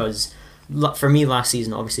it. Because for me, last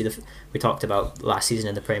season, obviously, we talked about last season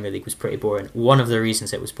in the Premier League was pretty boring. One of the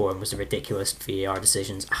reasons it was boring was the ridiculous VAR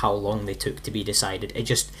decisions, how long they took to be decided. It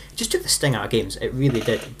just took the sting out of games. It really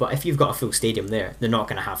did. But if you've got a full stadium there, they're not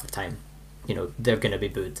going to have the time. You know, they're going to be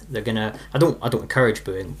booed. They're going to. I don't encourage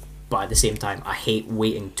booing, but at the same time, I hate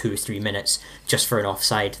waiting 2-3 minutes just for an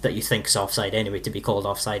offside that you think is offside anyway to be called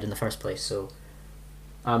offside in the first place. So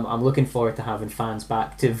I'm looking forward to having fans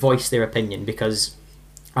back to voice their opinion, because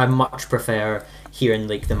I much prefer hearing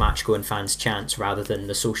like the match going fans chants rather than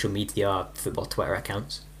the social media football Twitter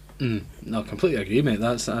accounts. No, completely agree, mate.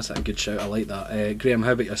 That's a good shout. I like that. Graham,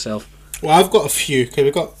 how about yourself? Well, I've got a few. Okay,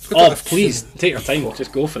 we've got please take your time.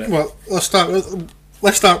 Just go for it. Well, let's start with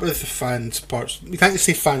the fans parts. You can't just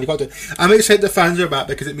say fan. You got to. I'm excited the fans are back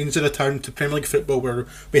because it means a return to Premier League football where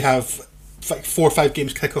we have like 4 or 5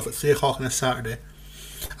 games kick off at 3:00 on a Saturday.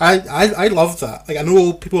 I love that. Like, I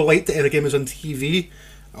know people liked it when the game was on TV.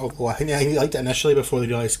 Although I think they liked it initially before they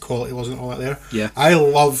realised quality wasn't all that there. Yeah. I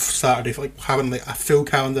love Saturday, like having like a full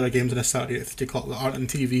calendar of games on a Saturday at 3:00 that aren't on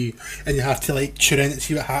TV, and you have to like tune in to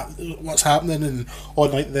see what's happening, and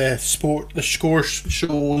on like the score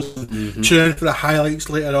shows, and tune in for the highlights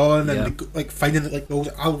later on, and like finding it like those.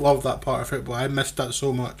 I love that part of football. I missed that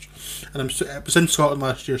so much, and it was in Scotland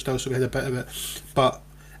last year still, so we had a bit of it, but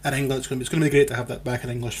in England it's going to be great to have that back in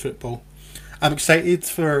English football. I'm excited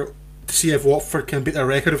to see if Watford can beat their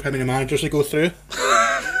record of how many managers they go through.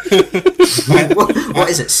 What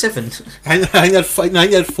is it, 7? I think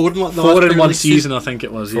they had 4 in the 4 in one season, I think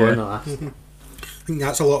it was. 4 in the last. I think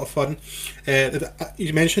that's a lot of fun.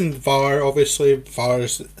 You mentioned VAR. Obviously,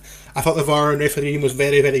 VAR's. I thought the VAR and refereeing was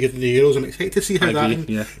very, very good in the Euros. I'm excited to see how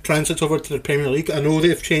translates over to the Premier League. I know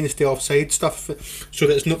they've changed the offside stuff so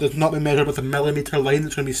that there's not been measured with a millimetre line,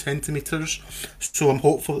 it's going to be centimetres. So I'm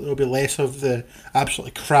hopeful that there'll be less of the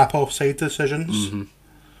absolutely crap offside decisions.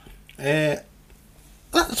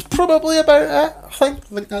 That's probably about it. I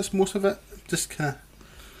think that's most of it. Just kind of.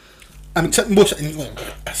 It's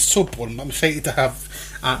so boring. I'm excited to have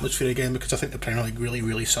atmosphere again because I think the Premier League really,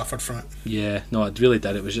 really suffered from it. Yeah, no, it really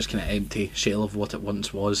did. It was just kind of empty shell of what it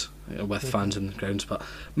once was with fans in the grounds. But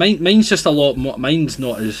mine's just a lot more. Mine's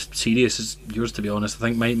not as serious as yours, to be honest. I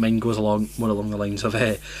think mine goes more along the lines of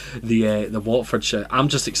the Watford shit. I'm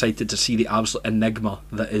just excited to see the absolute enigma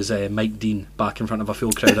that is Mike Dean back in front of a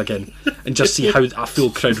full crowd again, and just see how a full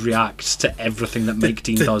crowd reacts to everything that Mike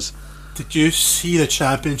Dean does. Did you see the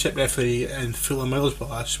Championship referee in Fulham Middlesbrough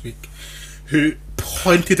last week, who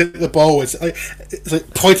pointed at the ball as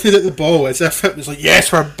pointed at the ball as if it was like,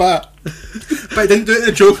 yes, we're back. But he didn't do it in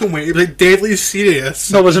a joking way. He was like deadly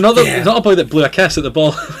serious. No, it was another boy that blew a kiss at the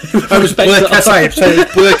ball. I was blew a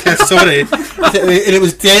kiss. Blew a kiss. Sorry, and it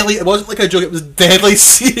was deadly. It wasn't like a joke. It was deadly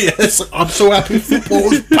serious. Like, I'm so happy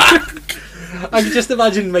football's back. I can just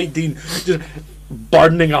imagine Mike Dean just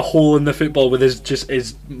burning a hole in the football with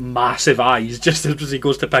his massive eyes just as he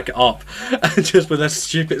goes to pick it up, and just with this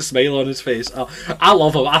stupid smile on his face. I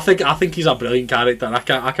love him. I think he's a brilliant character. I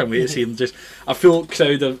can't wait to see him. Just a full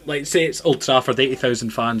crowd of, like, say it's Old Trafford, 80,000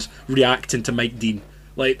 fans reacting to Mike Dean.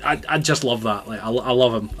 Like, I just love that. Like, I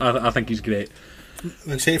love him. I think he's great.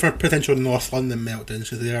 I'm excited for potential North London meltdowns,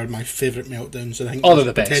 because they are my favourite meltdowns. I think they're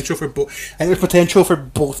the best. There's potential for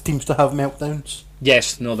both teams to have meltdowns.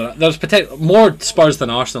 Yes, no, there's potential more Spurs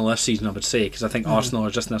than Arsenal this season, I would say, because I think Arsenal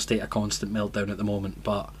are just in a state of constant meltdown at the moment.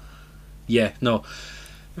 But yeah, no,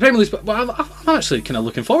 the Premier League. Well, I'm actually kind of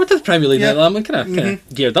looking forward to the Premier League. Yeah. I'm kind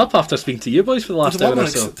of geared up after speaking to you boys for the last hour or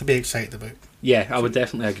so. To be excited about. Yeah, I would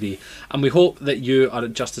definitely agree. And we hope that you are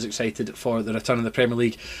just as excited for the return of the Premier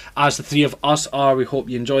League as the three of us are. We hope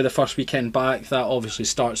you enjoy the first weekend back. That obviously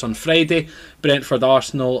starts on Friday. Brentford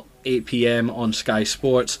Arsenal, 8 PM on Sky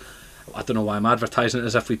Sports. I don't know why I'm advertising it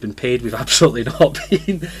as if we've been paid. We've absolutely not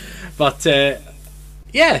been. But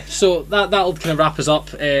yeah, so that'll kind of wrap us up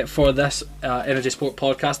for this Energy Sport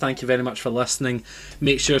podcast. Thank you very much for listening.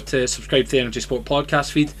 Make sure to subscribe to the Energy Sport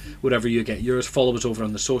podcast feed wherever you get yours. Follow us over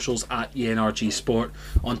on the socials at ENRG Sport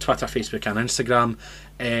on Twitter, Facebook and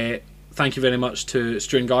Instagram. Thank you very much to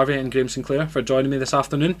Stuart Garvey and Graham Sinclair for joining me this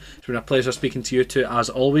afternoon. It's been a pleasure speaking to you two as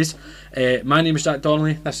always. My name is Jack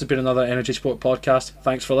Donnelly. This has been another Energy Sport podcast.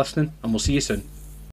 Thanks for listening, and we'll see you soon.